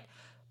 Right?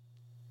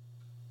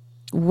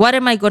 What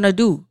am I going to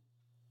do?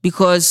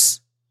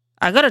 Because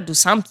I got to do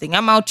something.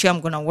 I'm out here.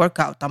 I'm going to work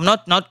out. I'm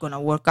not going to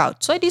work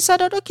out. So I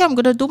decided, okay, I'm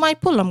going to do my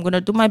pull. I'm going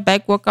to do my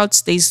back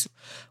workouts. There's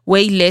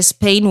way less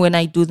pain when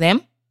I do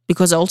them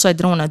because also I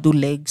didn't want to do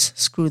legs.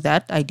 Screw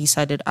that. I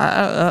decided,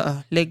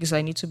 legs,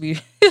 I need to be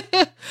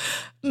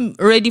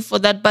ready for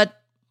that.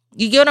 But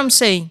you get what I'm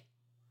saying?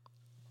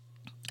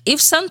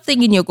 If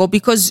something in your goal,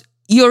 because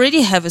you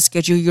already have a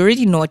schedule, you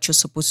already know what you're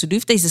supposed to do.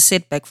 If there's a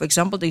setback, for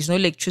example, there's no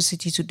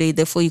electricity today,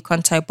 therefore you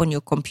can't type on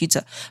your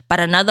computer. But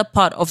another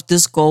part of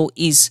this goal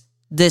is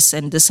this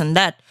and this and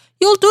that.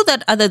 You'll do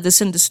that other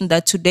this and this and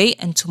that today,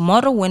 and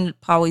tomorrow when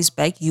power is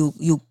back,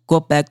 you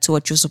go back to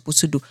what you're supposed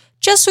to do.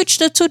 Just switch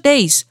the 2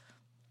 days.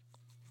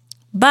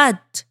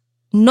 But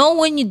know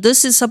when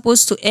this is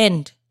supposed to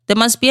end. There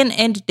must be an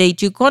end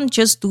date. You can't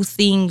just do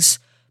things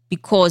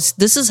because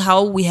this is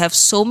how we have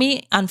so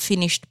many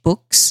unfinished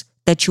books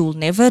that you'll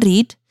never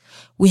read.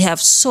 We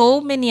have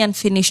so many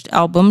unfinished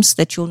albums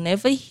that you'll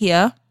never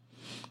hear.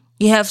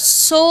 You have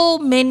so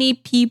many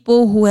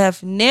people who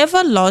have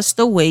never lost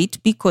the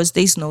weight because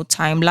there's no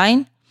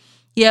timeline.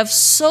 You have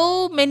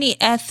so many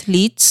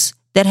athletes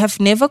that have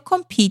never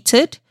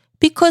competed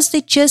because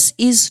there just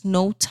is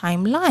no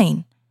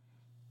timeline.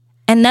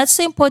 And that's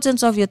the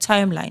importance of your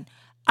timeline.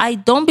 I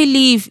don't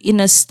believe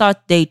in a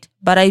start date,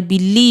 but I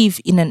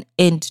believe in an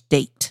end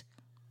date.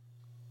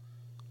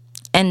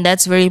 And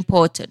that's very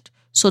important.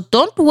 So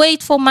don't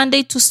wait for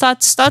Monday to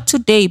start. Start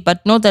today,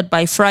 but know that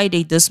by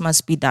Friday, this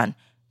must be done.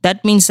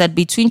 That means that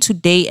between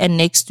today and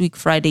next week,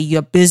 Friday,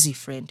 you're busy,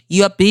 friend.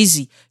 You're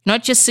busy. You're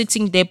not just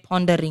sitting there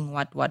pondering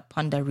what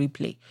ponder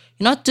replay.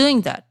 You're not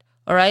doing that.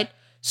 All right.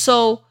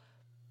 So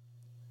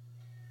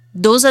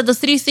those are the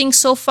 3 things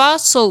so far.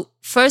 So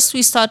first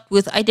we start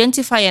with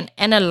identify and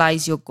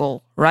analyze your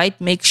goal,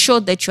 right? Make sure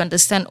that you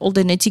understand all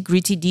the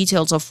nitty-gritty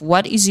details of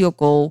what is your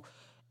goal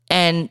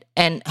and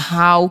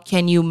how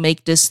can you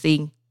make this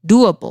thing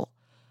doable.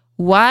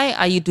 Why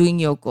are you doing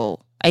your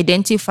goal?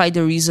 Identify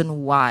the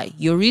reason why.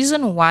 Your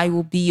reason why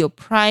will be your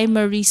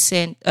primary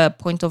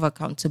point of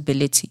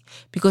accountability.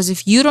 Because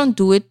if you don't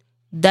do it,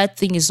 that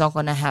thing is not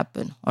going to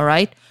happen, all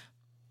right?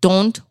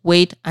 Don't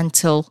wait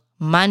until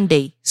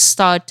Monday.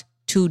 Start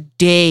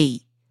today.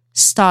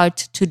 Start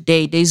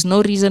today. There's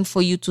no reason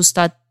for you to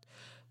start.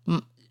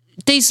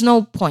 There's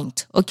no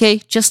point,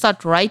 okay? Just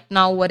start right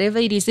now, whatever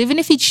it is. Even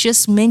if it's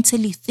just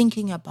mentally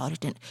thinking about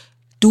it. And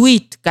do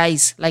it,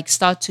 guys. Like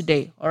start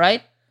today, all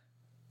right?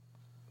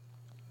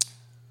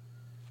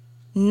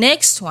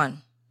 Next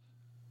one.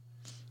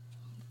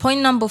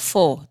 Point number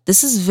 4.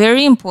 This is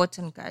very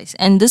important, guys.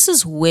 And this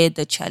is where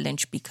the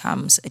challenge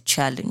becomes a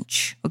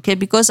challenge, okay?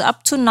 Because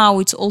up to now,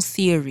 it's all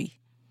theory.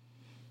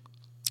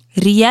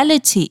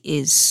 Reality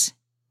is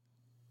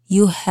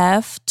you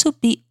have to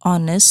be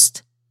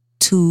honest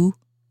to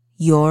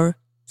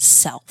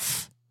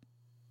yourself.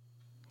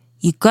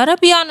 You gotta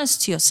be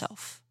honest to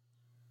yourself.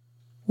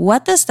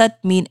 What does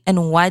that mean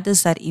and why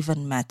does that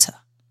even matter?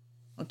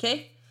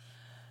 Okay?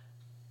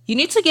 You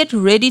need to get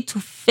ready to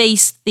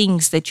face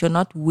things that you're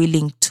not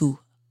willing to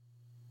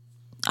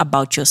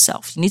about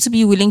yourself. You need to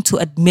be willing to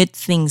admit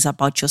things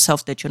about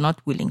yourself that you're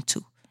not willing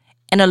to.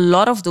 And a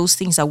lot of those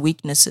things are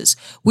weaknesses.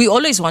 We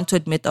always want to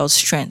admit our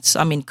strengths.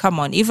 I mean, come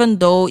on, even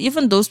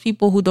those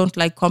people who don't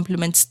like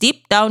compliments,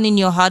 deep down in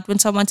your heart, when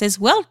someone says,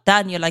 well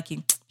done, you're like,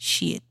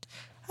 shit,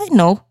 I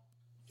know.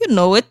 You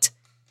know it.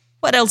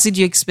 What else did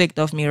you expect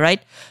of me,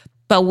 right?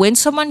 But when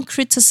someone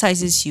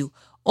criticizes you,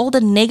 all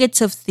the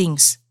negative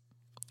things,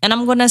 and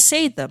I'm going to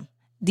say them,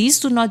 these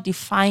do not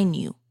define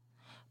you.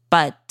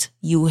 But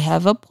you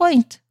have a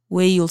point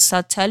where you'll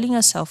start telling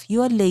yourself,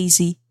 you are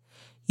lazy,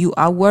 you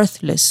are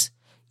worthless,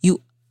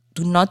 you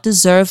do not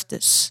deserve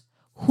this.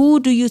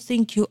 Who do you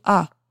think you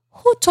are?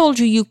 Who told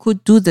you you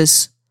could do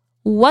this?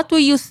 What were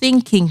you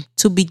thinking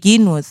to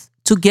begin with?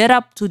 To get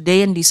up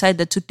today and decide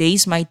that today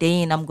is my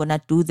day and I'm going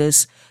to do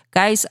this.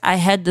 Guys, I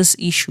had this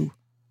issue.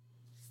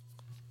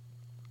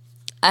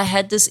 I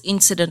had this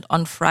incident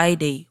on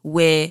Friday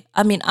where,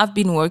 I've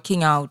been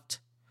working out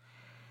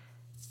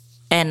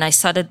and I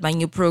started my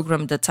new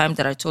program the time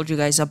that I told you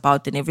guys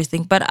about and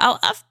everything. But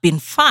I've been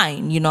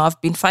fine. I've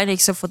been fine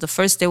except for the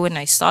first day when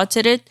I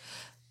started it.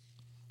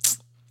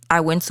 I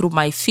went through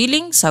my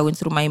feelings. I went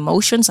through my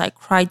emotions. I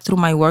cried through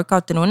my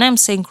workout. And when I'm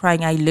saying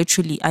crying, I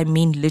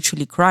mean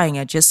literally crying.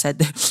 I just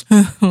said,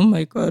 oh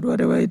my God,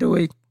 what am I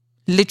doing?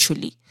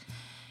 Literally.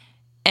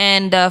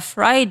 And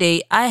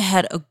Friday, I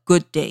had a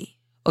good day.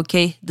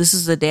 Okay, this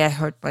is the day I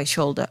hurt my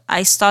shoulder.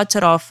 I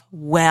started off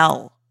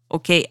well.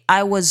 Okay,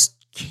 I was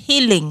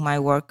killing my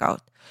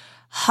workout.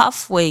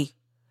 Halfway,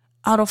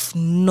 out of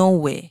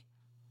nowhere.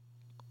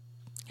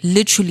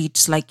 Literally,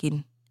 it's like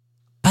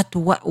but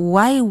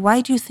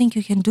why do you think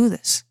you can do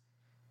this?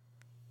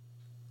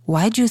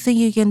 Why do you think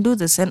you can do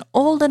this? And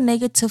all the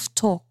negative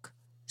talk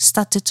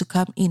started to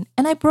come in.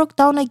 And I broke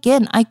down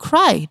again. I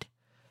cried.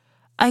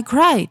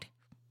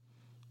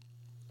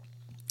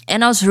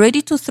 And I was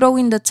ready to throw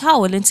in the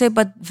towel and say,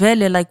 but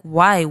Vele, like,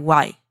 why?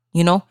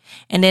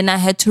 And then I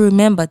had to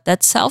remember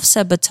that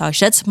self-sabotage,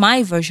 that's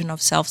my version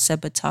of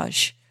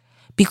self-sabotage.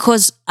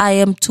 because I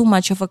am too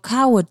much of a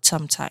coward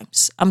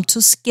sometimes. I'm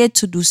too scared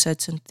to do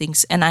certain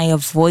things and I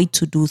avoid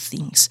to do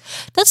things.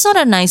 That's not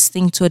a nice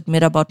thing to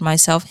admit about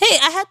myself. Hey,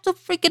 I had to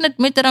freaking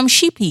admit that I'm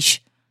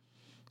sheepish.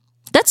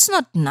 That's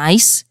not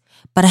nice,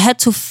 but I had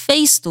to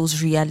face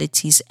those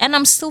realities and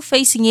I'm still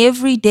facing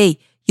every day.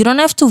 You don't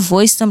have to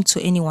voice them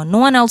to anyone. No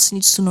one else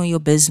needs to know your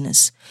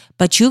business,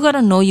 but you got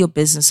to know your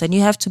business and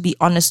you have to be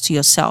honest to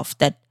yourself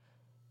that,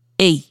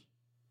 hey,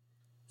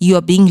 you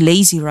are being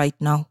lazy right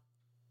now.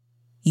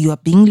 You are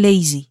being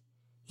lazy.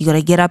 You got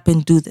to get up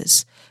and do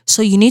this.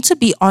 So you need to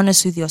be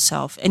honest with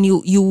yourself and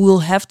you will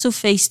have to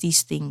face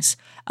these things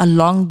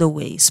along the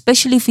way,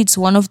 especially if it's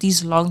one of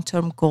these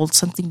long-term goals,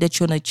 something that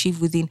you want to achieve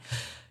within.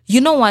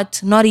 You know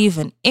what? Not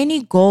even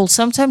any goal.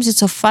 Sometimes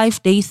it's a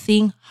 5-day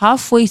thing.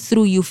 Halfway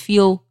through, you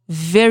feel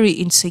very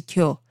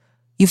insecure.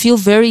 You feel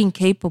very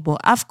incapable.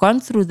 I've gone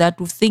through that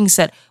with things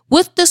that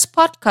with this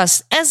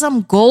podcast, as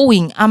I'm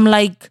going, I'm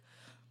like,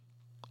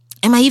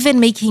 am I even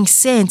making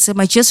sense? Am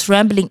I just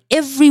rambling?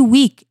 Every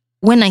week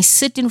when I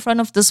sit in front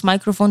of this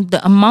microphone,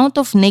 the amount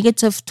of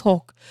negative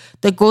talk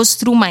that goes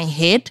through my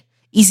head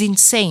is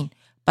insane.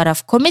 But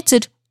I've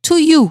committed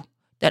to you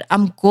that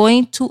I'm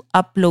going to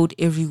upload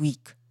every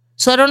week.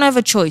 So I don't have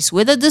a choice.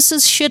 Whether this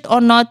is shit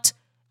or not,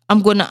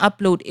 I'm going to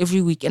upload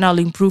every week and I'll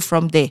improve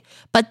from there.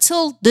 But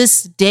till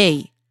this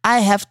day,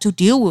 I have to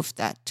deal with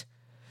that.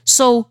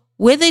 So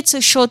whether it's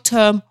a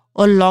short-term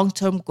or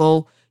long-term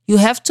goal, you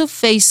have to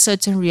face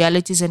certain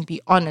realities and be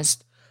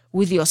honest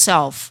with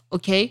yourself,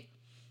 okay?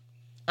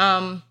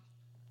 Let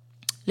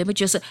me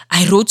just,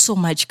 I wrote so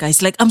much,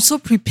 guys. Like, I'm so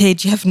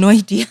prepared. You have no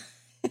idea.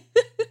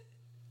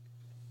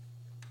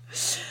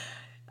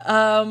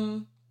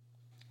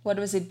 What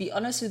was it? Be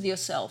honest with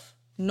yourself.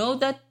 Know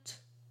that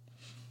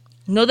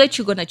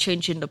you're going to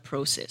change in the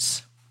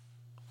process.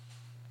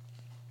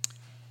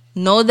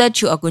 Know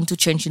that you are going to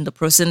change in the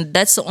process. And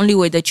that's the only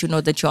way that you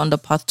know that you're on the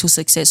path to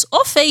success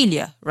or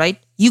failure, right?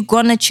 You're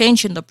going to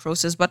change in the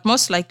process, but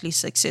most likely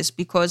success,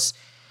 because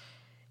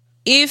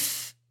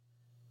if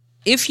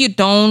you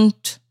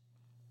don't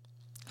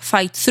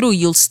fight through,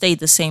 you'll stay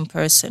the same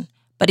person.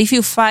 But if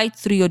you fight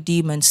through your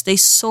demons,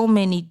 there's so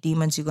many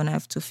demons you're going to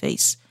have to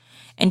face.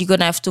 And you're going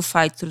to have to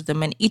fight through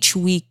them. And each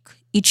week,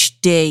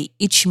 each day,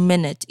 each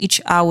minute,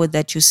 each hour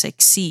that you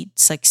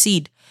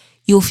succeed,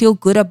 you'll feel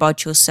good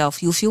about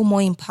yourself. You'll feel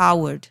more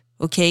empowered,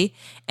 okay?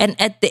 And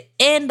at the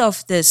end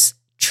of this,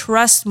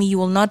 trust me, you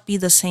will not be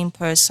the same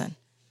person.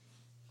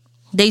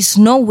 There's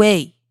no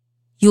way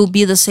you'll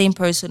be the same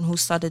person who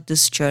started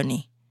this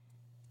journey.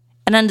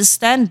 And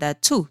understand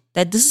that too,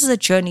 that this is a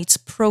journey, it's a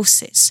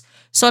process.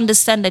 So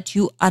understand that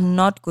you are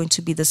not going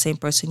to be the same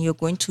person. You're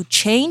going to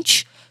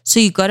change. So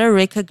you got to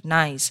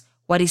recognize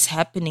what is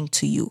happening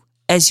to you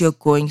as you're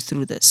going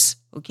through this.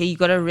 Okay, you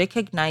got to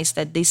recognize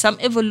that there's some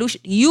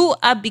evolution. You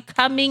are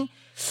becoming,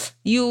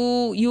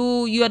 you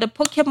are the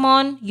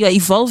Pokemon, you're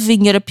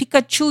evolving, you're a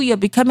Pikachu, you're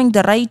becoming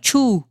the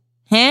Raichu.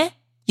 Huh?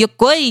 You're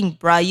going,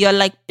 bruh. You're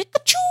like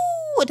Pikachu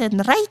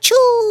and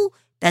Raichu.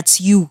 That's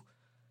you.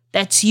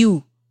 That's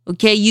you.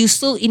 Okay, you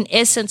still in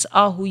essence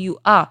are who you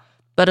are,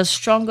 but a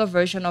stronger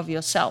version of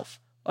yourself.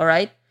 All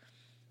right?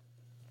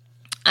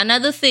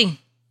 Another thing.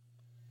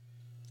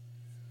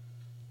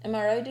 Am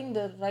I writing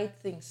the right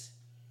things?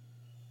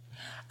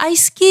 I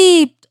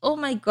skipped. Oh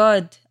my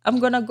God. I'm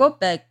going to go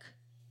back.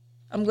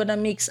 I'm going to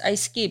mix. I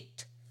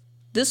skipped.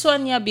 This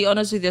one, yeah, be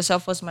honest with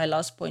yourself, was my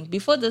last point.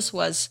 Before this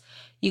was,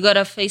 you got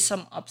to face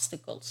some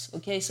obstacles.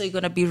 Okay, so you're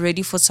going to be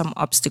ready for some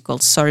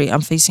obstacles. Sorry,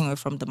 I'm facing away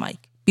from the mic.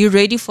 Be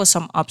ready for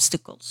some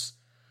obstacles.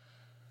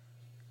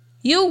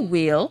 You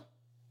will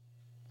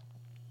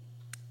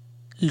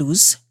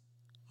lose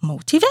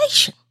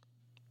motivation.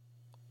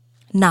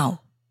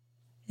 Now,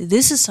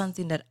 this is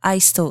something that I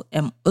still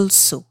am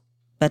also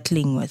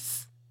battling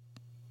with.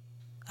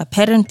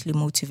 Apparently,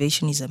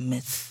 motivation is a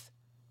myth.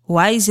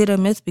 Why is it a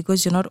myth?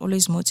 Because you're not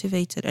always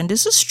motivated. And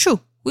this is true.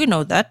 We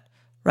know that,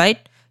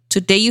 right?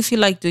 Today you feel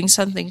like doing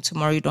something.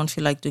 Tomorrow you don't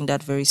feel like doing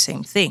that very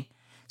same thing.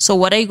 So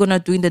what are you going to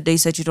do in the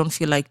days that you don't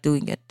feel like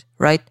doing it,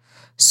 right?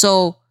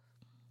 So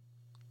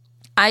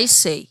I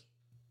say,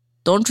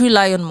 don't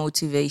rely on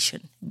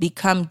motivation.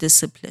 Become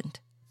disciplined.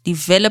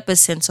 Develop a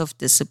sense of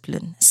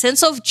discipline,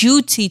 sense of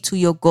duty to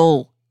your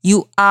goal.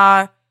 You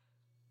are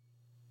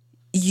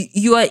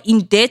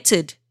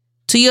indebted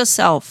to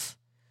yourself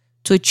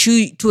to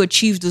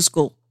achieve this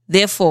goal.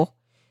 Therefore,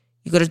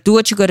 you got to do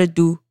what you got to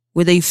do,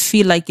 whether you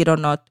feel like it or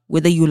not,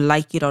 whether you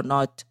like it or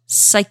not.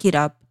 Suck it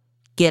up,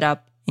 get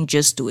up, and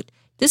just do it.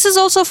 This is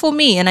also for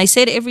me, and I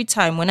say it every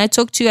time. When I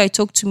talk to you, I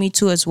talk to me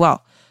too as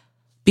well.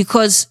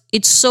 Because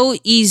it's so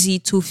easy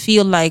to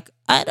feel like,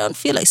 I don't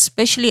feel like,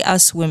 especially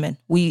us women,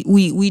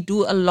 we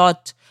do a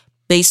lot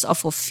based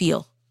off of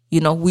feel. You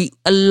know,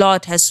 a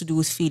lot has to do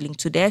with feeling.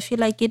 Today I feel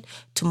like it.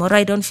 Tomorrow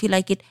I don't feel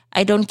like it.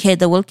 I don't care.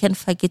 The world can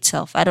fuck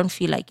itself. I don't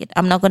feel like it.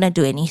 I'm not going to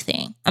do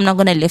anything. I'm not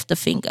going to lift a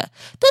finger.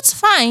 That's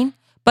fine.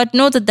 But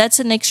know that that's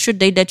an extra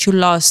day that you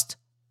lost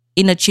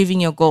in achieving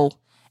your goal.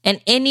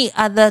 And any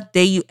other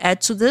day you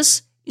add to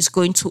this is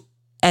going to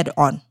add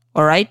on.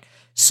 All right?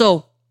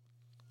 So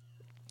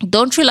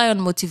Don't rely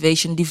on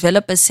motivation.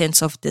 Develop a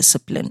sense of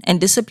discipline.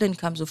 And discipline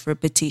comes with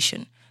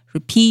repetition.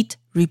 Repeat,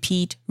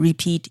 repeat,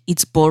 repeat.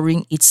 It's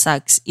boring. It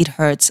sucks. It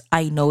hurts.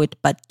 I know it.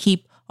 But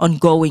keep on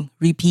going.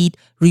 Repeat,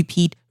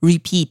 repeat,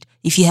 repeat.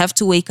 If you have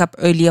to wake up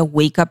earlier,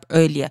 wake up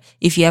earlier.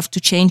 If you have to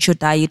change your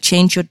diet,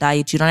 change your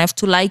diet. You don't have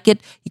to like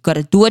it. You got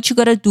to do what you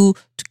got to do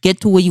to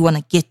get to where you want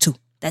to get to.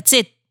 That's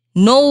it.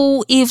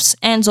 No ifs,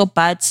 ands, or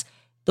buts.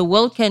 The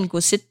world can go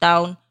sit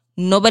down.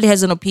 Nobody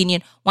has an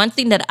opinion. One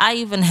thing that I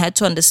even had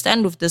to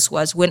understand with this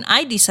was when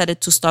I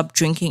decided to stop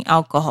drinking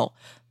alcohol,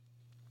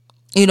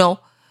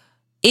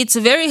 it's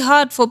very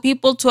hard for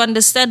people to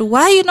understand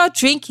why you're not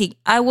drinking.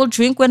 I will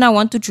drink when I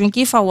want to drink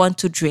if I want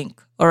to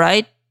drink. All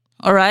right?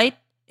 All right?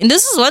 And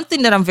this is one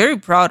thing that I'm very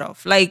proud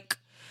of. Like,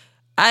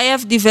 I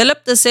have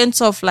developed a sense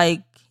of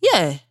I'm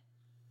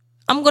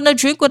going to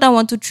drink when I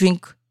want to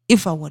drink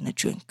if I want to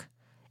drink.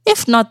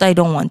 If not, I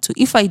don't want to.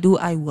 If I do,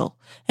 I will.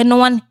 And no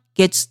one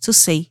gets to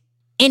say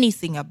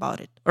anything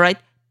about it. All right?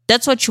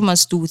 That's what you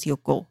must do with your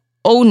goal.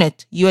 Own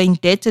it. You are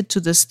indebted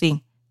to this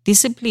thing.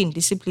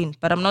 Discipline.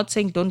 But I'm not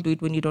saying don't do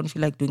it when you don't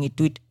feel like doing it.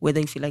 Do it whether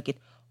you feel like it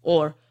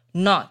or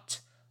not.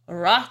 All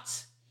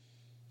right?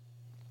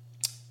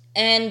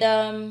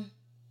 And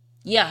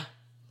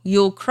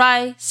you'll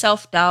cry,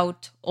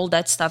 self-doubt, all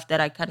that stuff that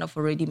I kind of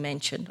already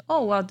mentioned.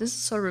 Oh, wow, this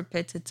is so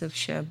repetitive,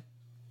 Shem.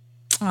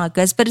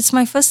 Guys, but it's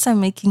my first time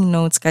making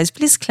notes, guys.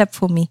 Please clap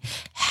for me.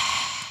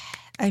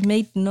 I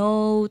made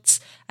notes.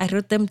 I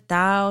wrote them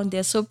down.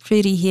 They're so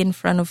pretty here in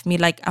front of me.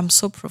 Like, I'm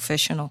so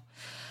professional.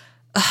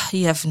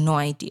 You have no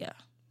idea.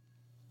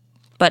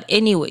 But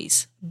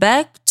anyways,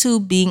 back to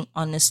being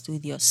honest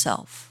with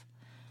yourself.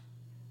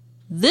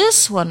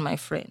 This one, my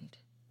friend,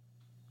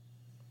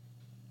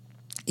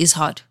 is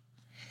hard.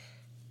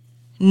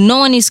 No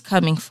one is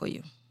coming for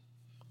you.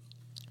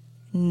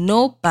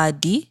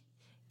 Nobody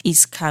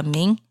is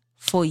coming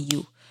for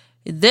you.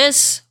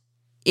 This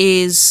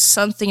is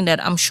something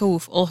that I'm sure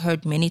we've all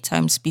heard many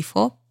times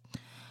before,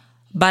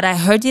 but I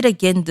heard it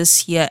again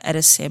this year at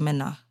a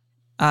seminar.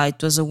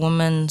 It was a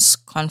women's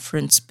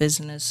conference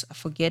business. I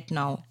forget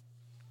now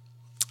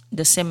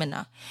the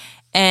seminar.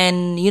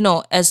 And,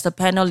 as the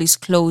panel is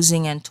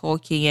closing and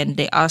talking, and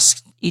they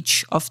asked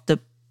each of the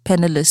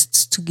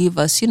panelists to give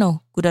us,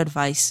 good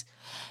advice.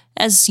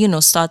 As,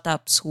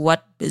 startups,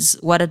 what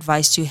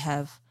advice do you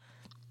have?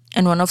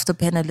 And one of the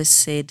panelists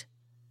said,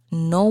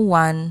 no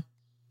one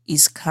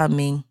is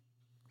coming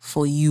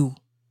for you.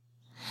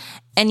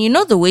 And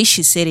the way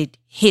she said it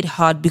hit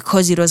hard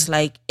because it was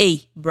like,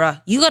 hey,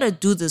 bruh, you got to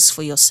do this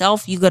for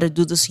yourself. You got to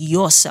do this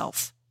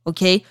yourself.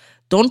 Okay?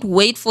 Don't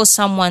wait for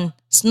someone.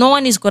 No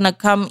one is going to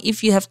come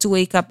if you have to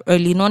wake up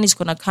early. No one is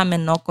going to come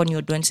and knock on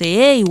your door and say,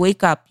 hey,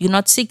 wake up. You're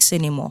not 6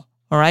 anymore.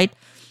 All right?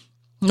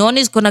 No one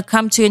is going to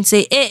come to you and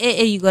say,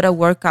 hey, you got to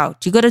work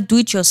out. You got to do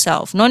it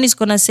yourself. No one is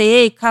going to say,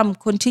 hey, come,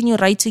 continue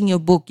writing your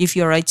book if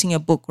you're writing a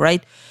book,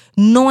 right?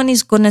 No one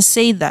is going to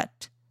say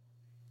that.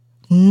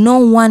 No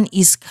one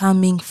is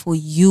coming for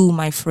you,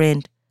 my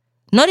friend.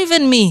 Not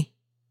even me.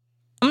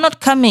 I'm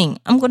not coming.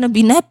 I'm going to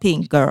be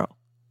napping, girl.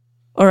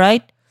 All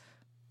right?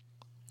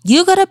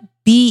 You got to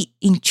be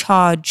in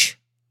charge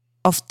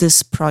of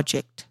this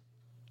project.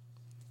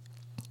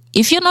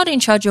 If you're not in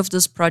charge of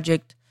this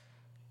project,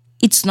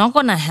 it's not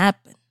going to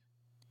happen.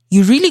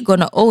 You're really going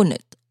to own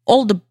it.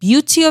 All the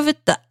beauty of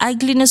it, the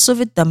ugliness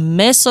of it, the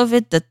mess of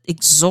it, the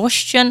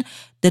exhaustion,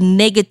 the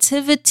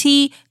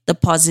negativity, the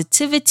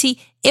positivity,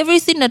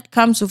 everything that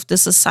comes with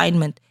this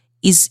assignment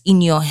is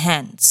in your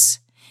hands.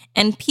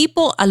 And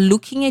people are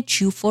looking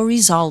at you for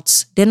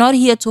results. They're not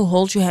here to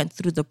hold your hand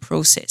through the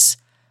process.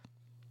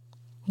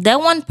 That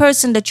one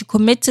person that you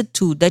committed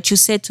to, that you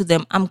said to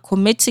them, I'm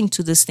committing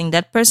to this thing,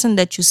 that person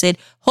that you said,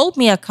 hold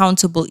me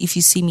accountable if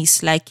you see me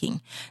slacking.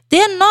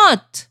 They're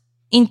not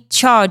in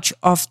charge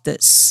of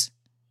this.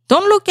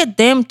 Don't look at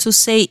them to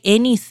say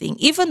anything,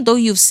 even though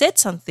you've said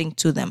something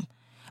to them.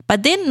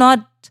 But they're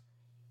not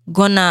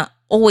gonna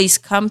always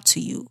come to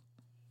you,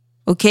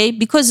 okay?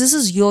 Because this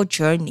is your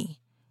journey.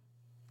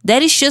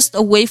 That is just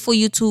a way for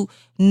you to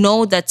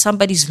know that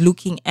somebody's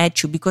looking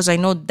at you, because I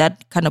know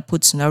that kind of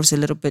puts nerves a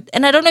little bit.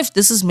 And I don't know if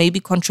this is maybe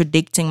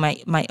contradicting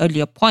my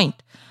earlier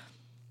point.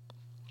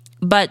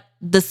 But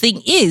the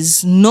thing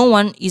is, no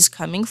one is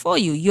coming for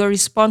you. You're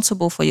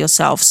responsible for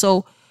yourself.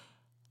 So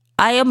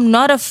I am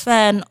not a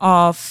fan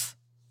of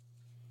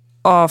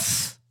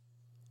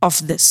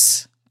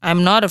this.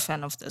 I'm not a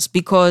fan of this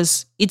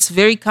because it's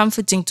very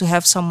comforting to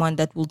have someone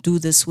that will do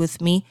this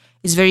with me.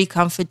 It's very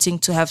comforting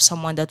to have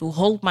someone that will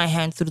hold my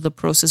hand through the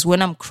process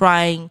when I'm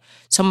crying,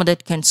 someone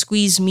that can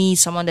squeeze me,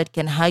 someone that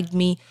can hug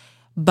me,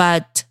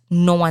 but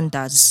no one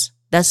does.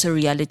 That's the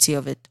reality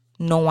of it.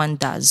 No one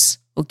does.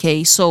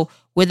 Okay? So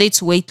whether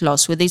it's weight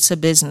loss, whether it's a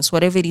business,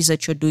 whatever it is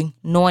that you're doing,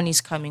 no one is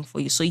coming for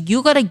you. So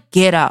you got to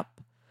get up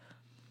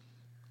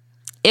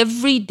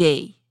every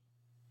day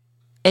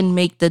and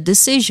make the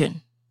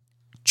decision.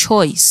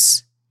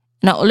 Choice.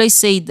 And I always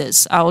say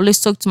this. I always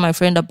talk to my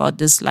friend about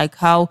this, like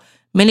how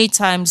many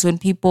times when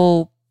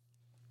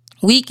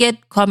we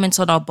get comments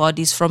on our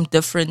bodies from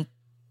different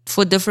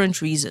for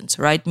different reasons,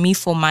 right? Me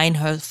for mine,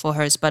 her for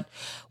hers. But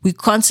we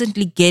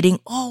constantly getting,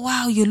 oh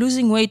wow, you're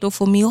losing weight, or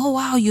for me, oh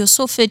wow, you're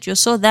so fit, you're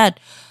so that.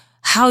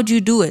 How do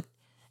you do it?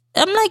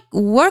 I'm like,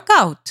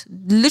 workout.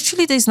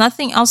 Literally, there's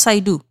nothing else I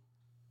do.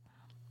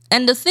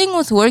 And the thing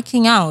with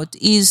working out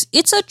is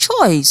it's a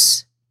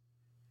choice.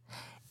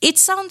 It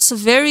sounds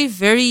very,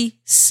 very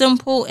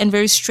simple and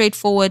very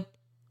straightforward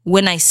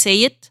when I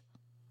say it.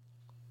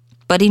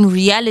 But in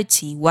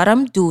reality, what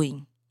I'm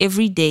doing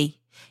every day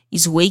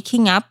is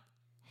waking up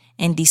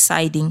and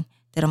deciding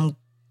that I'm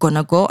going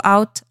to go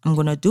out, I'm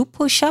going to do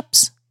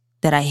push-ups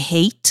that I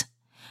hate.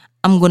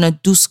 I'm going to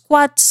do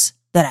squats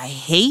that I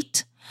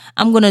hate.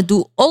 I'm going to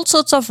do all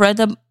sorts of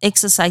random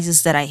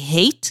exercises that I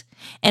hate.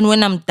 And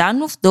when I'm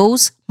done with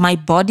those, my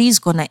body is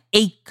going to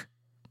ache.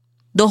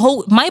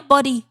 My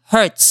body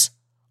hurts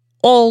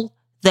all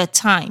the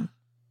time.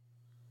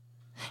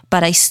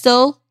 But I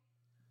still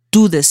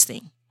do this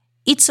thing.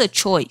 It's a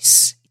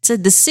choice. It's a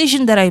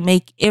decision that I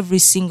make every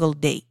single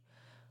day.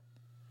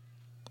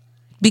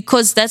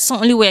 Because that's the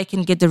only way I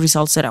can get the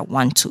results that I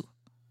want to.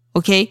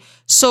 Okay?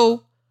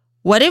 So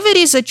whatever it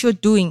is that you're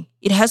doing,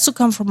 it has to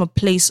come from a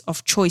place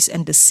of choice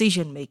and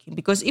decision making.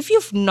 Because if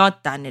you've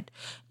not done it,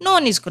 no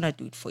one is going to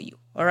do it for you.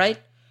 All right?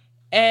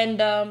 And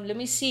let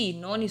me see.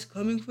 No one is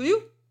coming for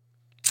you.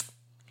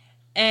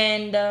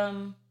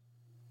 And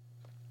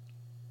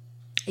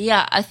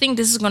yeah, I think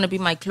this is going to be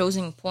my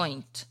closing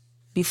point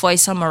before I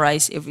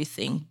summarize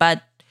everything.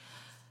 But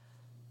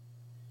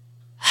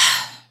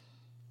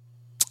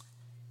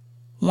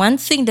one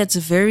thing that's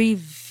very,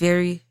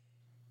 very,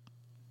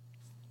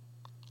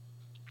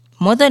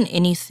 more than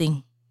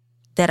anything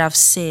that I've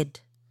said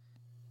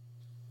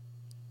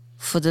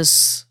for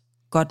this,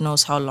 God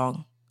knows how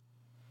long,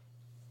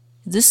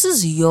 this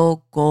is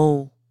your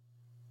goal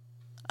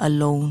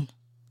alone.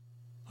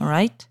 All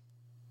right?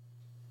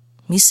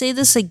 Let me say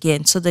this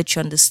again so that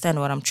you understand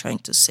what I'm trying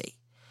to say.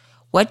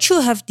 What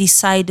you have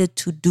decided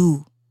to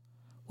do,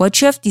 what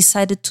you have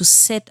decided to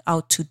set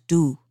out to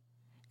do,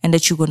 and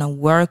that you're going to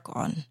work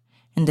on,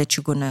 and that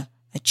you're going to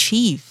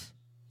achieve,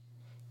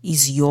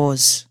 is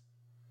yours.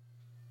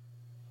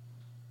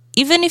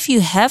 Even if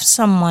you have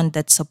someone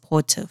that's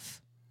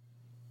supportive,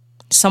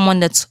 someone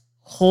that's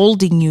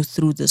holding you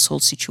through this whole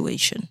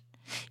situation,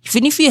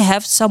 even if you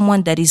have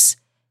someone that is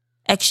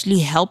actually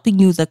helping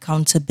you with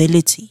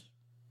accountability,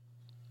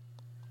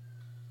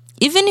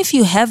 even if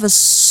you have a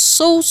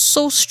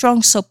so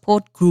strong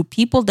support group,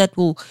 people that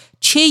will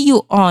cheer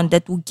you on,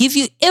 that will give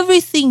you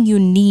everything you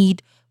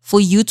need for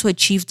you to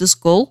achieve this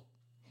goal,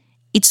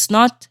 it's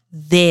not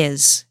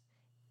theirs.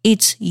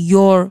 It's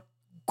your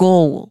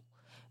goal.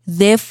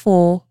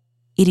 Therefore,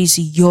 it is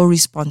your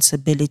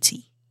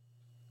responsibility.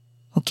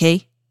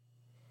 Okay?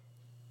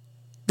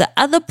 The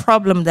other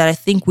problem that I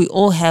think we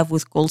all have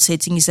with goal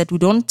setting is that we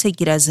don't take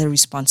it as a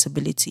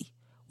responsibility.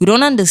 We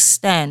don't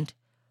understand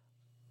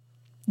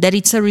that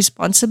it's a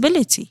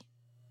responsibility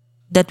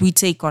that we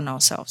take on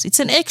ourselves. It's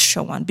an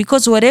extra one,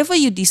 because whatever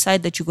you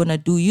decide that you're going to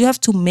do, you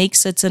have to make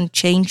certain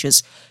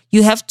changes.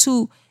 You have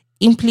to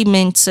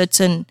implement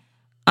certain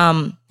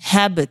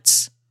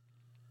habits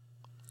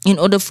in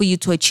order for you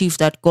to achieve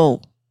that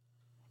goal.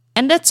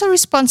 And that's a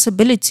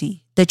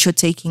responsibility that you're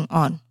taking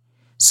on.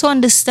 So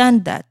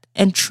understand that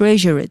and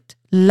treasure it,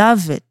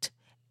 love it,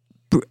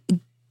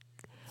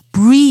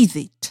 breathe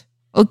it,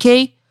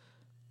 okay?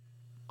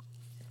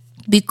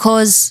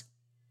 Because,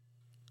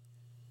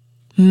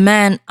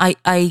 man,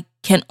 I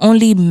can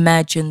only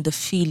imagine the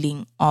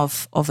feeling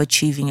of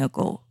achieving a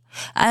goal.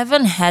 I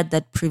haven't had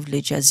that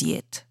privilege as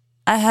yet.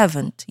 I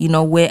haven't,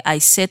 where I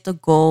set a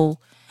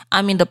goal,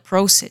 I'm in the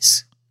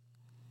process.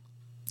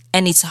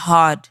 And it's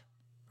hard,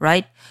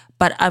 right?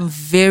 But I'm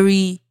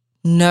very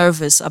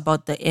nervous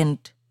about the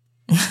end.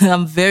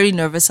 I'm very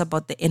nervous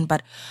about the end,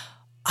 but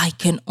I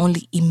can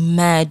only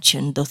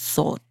imagine the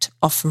thought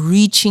of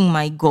reaching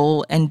my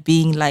goal and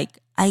being like,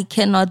 I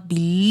cannot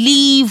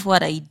believe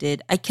what I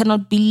did. I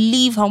cannot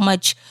believe how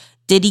much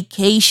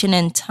dedication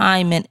and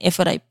time and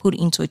effort I put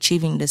into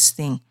achieving this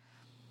thing.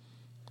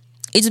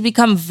 It's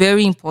become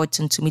very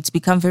important to me. It's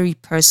become very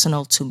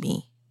personal to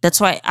me. That's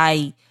why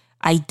I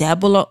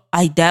dabble.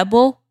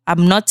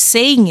 I'm not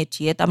saying it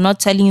yet. I'm not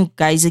telling you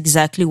guys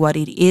exactly what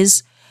it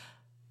is.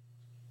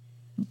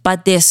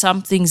 But there's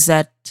some things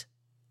that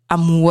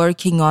I'm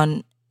working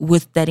on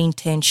with that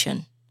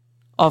intention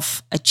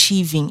of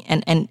achieving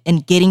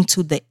and getting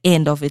to the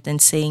end of it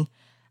and saying,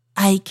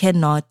 I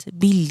cannot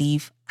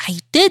believe I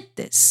did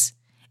this.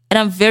 And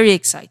I'm very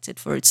excited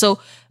for it. So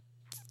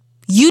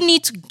you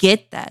need to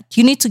get that.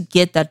 You need to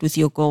get that with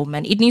your goal,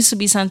 man. It needs to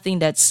be something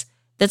that's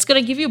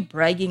going to give you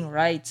bragging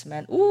rights,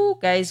 man. Ooh,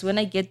 guys, when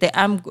I get there,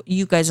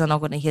 you guys are not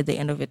going to hear the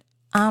end of it.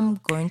 I'm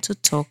going to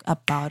talk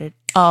about it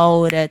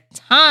all the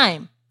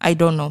time. I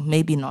don't know.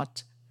 Maybe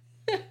not.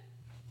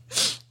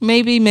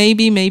 maybe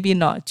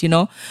not,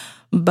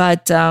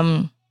 But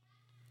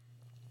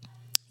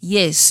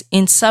yes,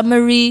 in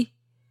summary,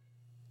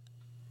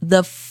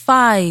 the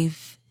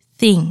 5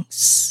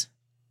 things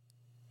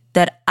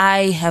that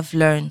I have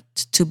learned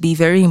to be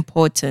very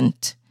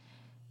important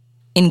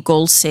in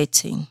goal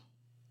setting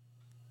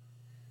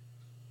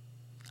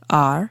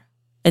are,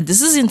 and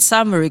this is in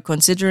summary,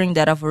 considering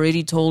that I've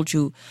already told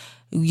you,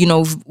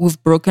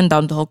 we've broken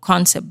down the whole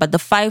concept, but the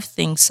 5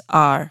 things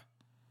are: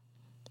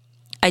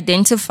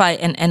 identify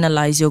and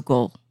analyze your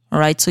goal. All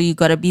right. So you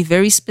got to be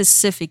very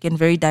specific and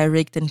very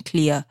direct and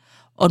clear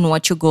on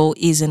what your goal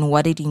is and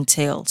what it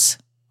entails.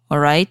 All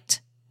right.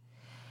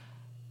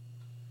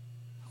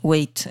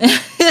 Wait.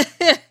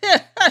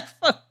 I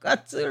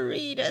forgot to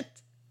read it.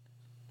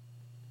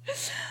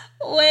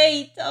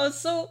 Wait, I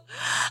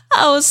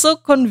was so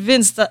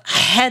convinced that I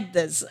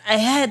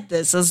had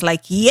this. I was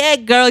like, yeah,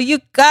 girl, you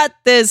got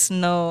this.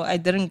 No, I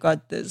didn't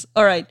got this.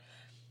 All right.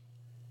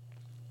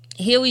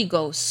 Here we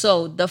go.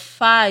 So the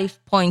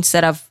 5 points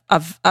that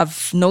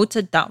I've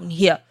noted down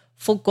here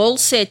for goal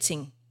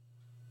setting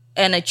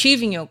and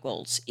achieving your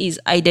goals is: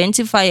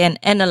 identify and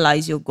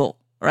analyze your goal,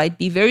 right?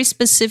 Be very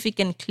specific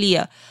and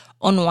clear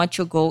on what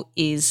your goal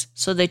is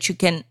so that you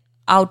can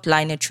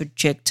outline a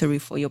trajectory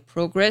for your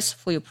progress,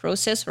 for your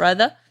process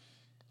rather.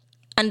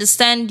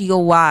 Understand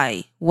your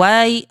why.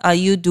 Why are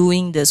you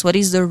doing this? What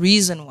is the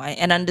reason why?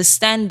 And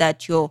understand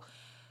that your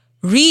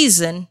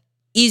reason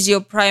is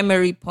your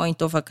primary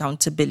point of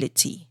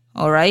accountability.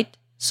 All right.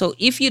 So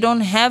if you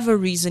don't have a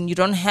reason, you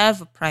don't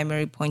have a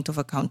primary point of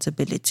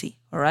accountability.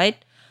 All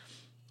right.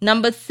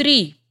 Number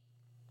 3,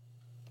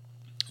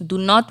 do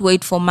not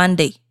wait for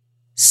Monday.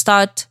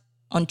 Start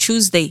on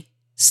Tuesday.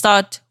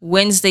 Start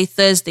Wednesday,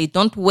 Thursday.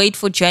 Don't wait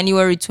for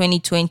January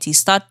 2020.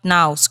 Start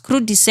now. Screw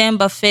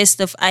December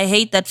festive. I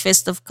hate that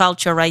festive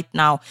culture right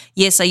now.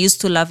 Yes, I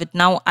used to love it.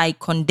 Now I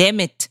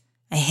condemn it.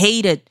 I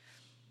hate it.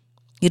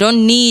 You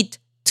don't need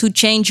to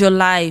change your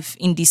life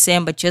in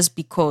December just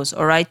because.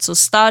 All right. So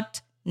start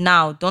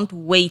now. Don't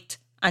wait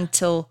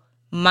until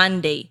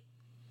Monday.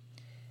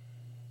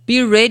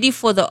 Be ready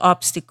for the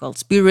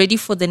obstacles. Be ready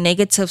for the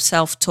negative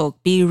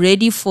self-talk. Be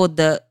ready for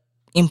the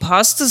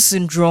imposter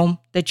syndrome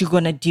that you're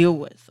going to deal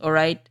with. All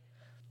right.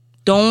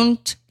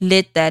 Don't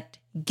let that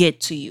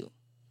get to you.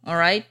 All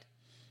right.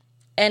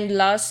 And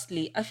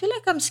lastly, I feel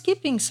like I'm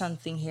skipping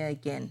something here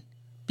again.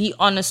 Be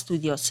honest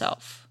with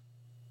yourself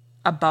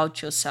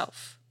about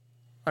yourself.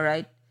 All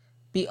right.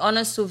 Be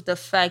honest with the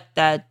fact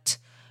that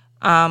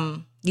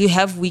you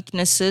have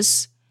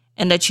weaknesses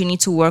and that you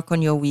need to work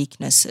on your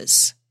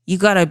weaknesses. You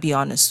got to be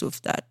honest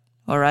with that.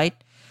 All right.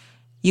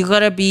 You got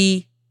to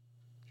be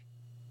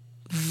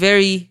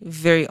very,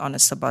 very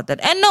honest about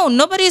that. And no,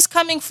 nobody is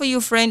coming for you,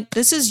 friend.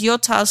 This is your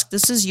task.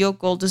 This is your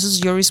goal. This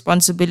is your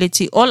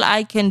responsibility. All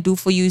I can do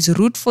for you is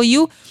root for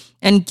you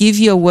and give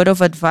you a word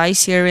of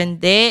advice here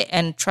and there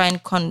and try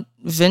and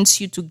convince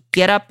you to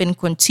get up and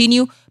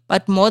continue.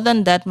 But more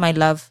than that, my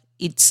love,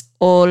 it's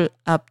all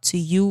up to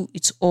you.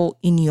 It's all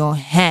in your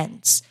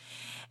hands.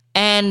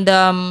 And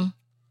I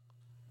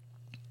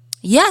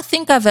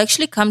think I've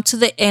actually come to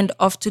the end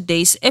of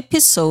today's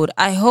episode.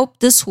 I hope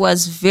this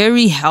was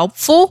very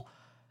helpful.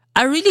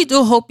 I really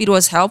do hope it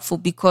was helpful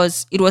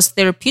because it was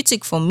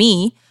therapeutic for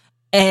me.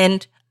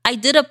 And I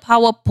did a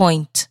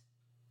PowerPoint.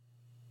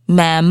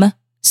 Ma'am,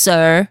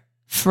 sir,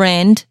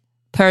 friend,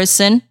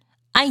 person.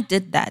 I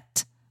did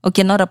that.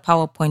 Okay, not a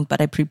PowerPoint,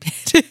 but I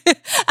prepared.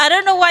 I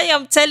don't know why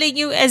I'm telling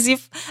you as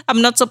if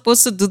I'm not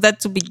supposed to do that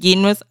to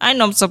begin with. I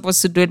know I'm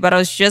supposed to do it, but I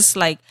was just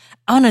like,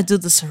 I want to do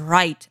this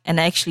right. And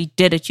I actually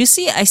did it. You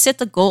see, I set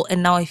a goal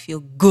and now I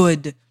feel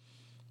good.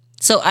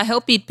 So I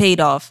hope it paid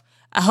off.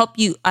 I hope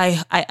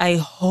I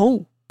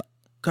hope,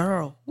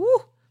 girl,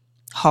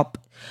 hope.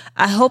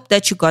 I hope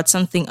that you got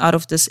something out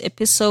of this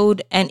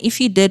episode. And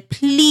if you did,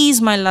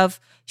 please, my love,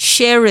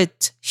 share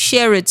it,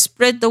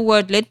 spread the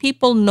word. Let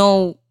people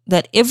know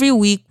that every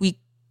week we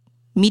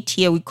meet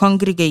here, we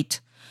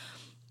congregate,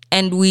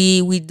 and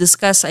we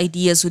discuss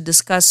ideas, we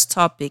discuss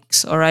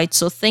topics. All right.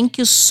 So thank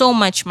you so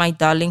much, my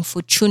darling,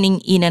 for tuning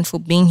in and for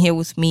being here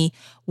with me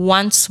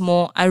once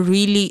more. I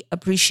really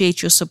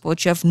appreciate your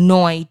support. You have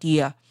no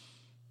idea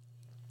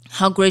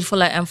how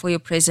grateful I am for your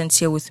presence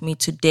here with me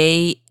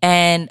today.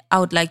 And I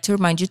would like to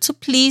remind you to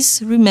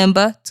please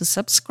remember to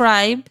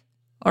subscribe.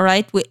 All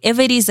right.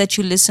 Wherever it is that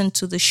you listen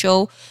to the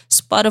show,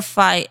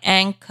 Spotify,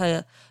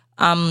 Anchor,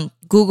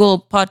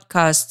 Google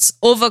Podcasts,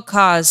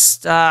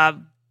 Overcast,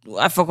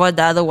 I forgot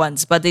the other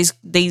ones, but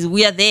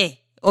we are there.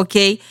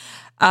 Okay.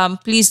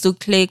 Please do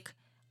click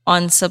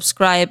on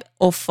subscribe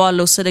or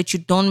follow so that you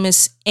don't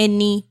miss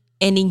any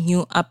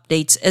new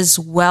updates, as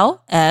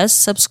well as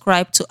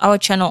subscribe to our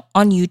channel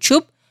on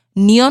YouTube,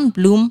 Neon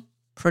Bloom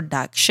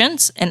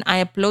Productions. And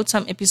I upload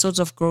some episodes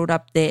of Growed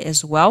Up there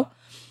as well.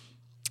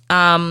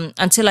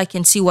 Until I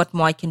can see what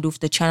more I can do with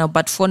the channel.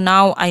 But for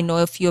now, I know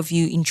a few of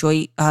you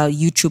enjoy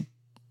YouTube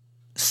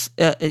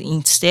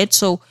instead.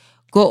 So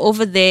go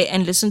over there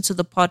and listen to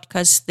the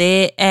podcast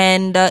there.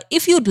 And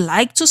if you'd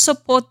like to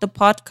support the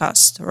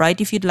podcast, right?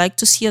 If you'd like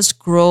to see us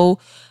grow,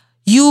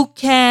 you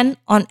can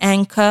on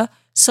Anchor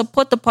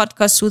support the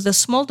podcast with a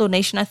small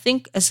donation. I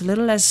think as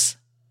little as,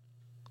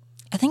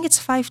 I think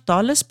it's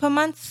 $5 per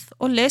month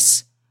or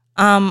less.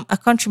 I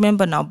can't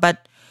remember now,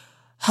 but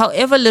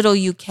however little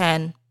you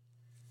can,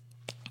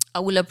 I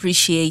will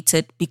appreciate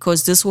it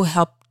because this will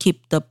help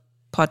keep the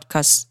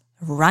podcast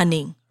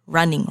running,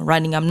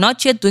 running. I'm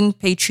not yet doing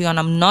Patreon.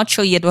 I'm not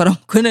sure yet what I'm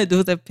going to do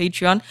with the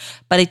Patreon,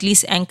 but at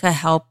least Anchor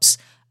helps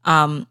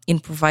in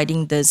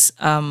providing this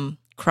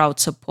crowd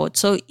support.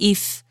 So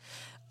if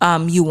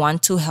you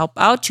want to help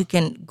out, you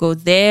can go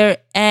there.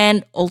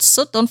 And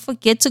also don't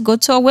forget to go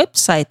to our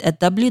website at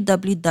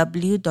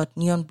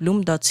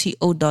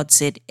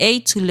www.neonbloom.co.za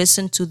to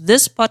listen to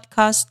this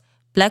podcast,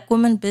 Black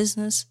Women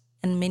Business,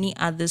 and many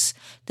others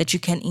that you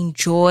can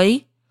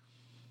enjoy.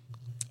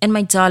 And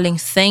my darling,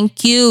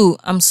 thank you.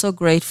 I'm so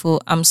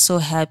grateful. I'm so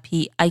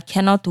happy. I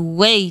cannot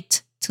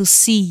wait to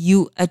see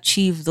you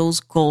achieve those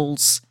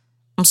goals.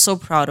 I'm so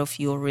proud of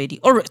you already.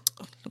 Look,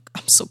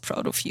 I'm so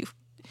proud of you.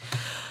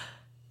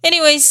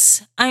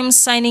 Anyways, I'm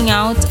signing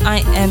out. I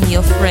am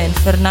your friend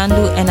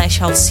Fernando, and I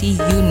shall see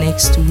you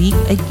next week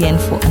again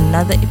for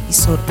another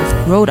episode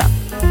of Growed Up.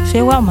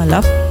 Farewell, my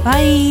love.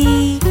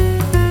 Bye.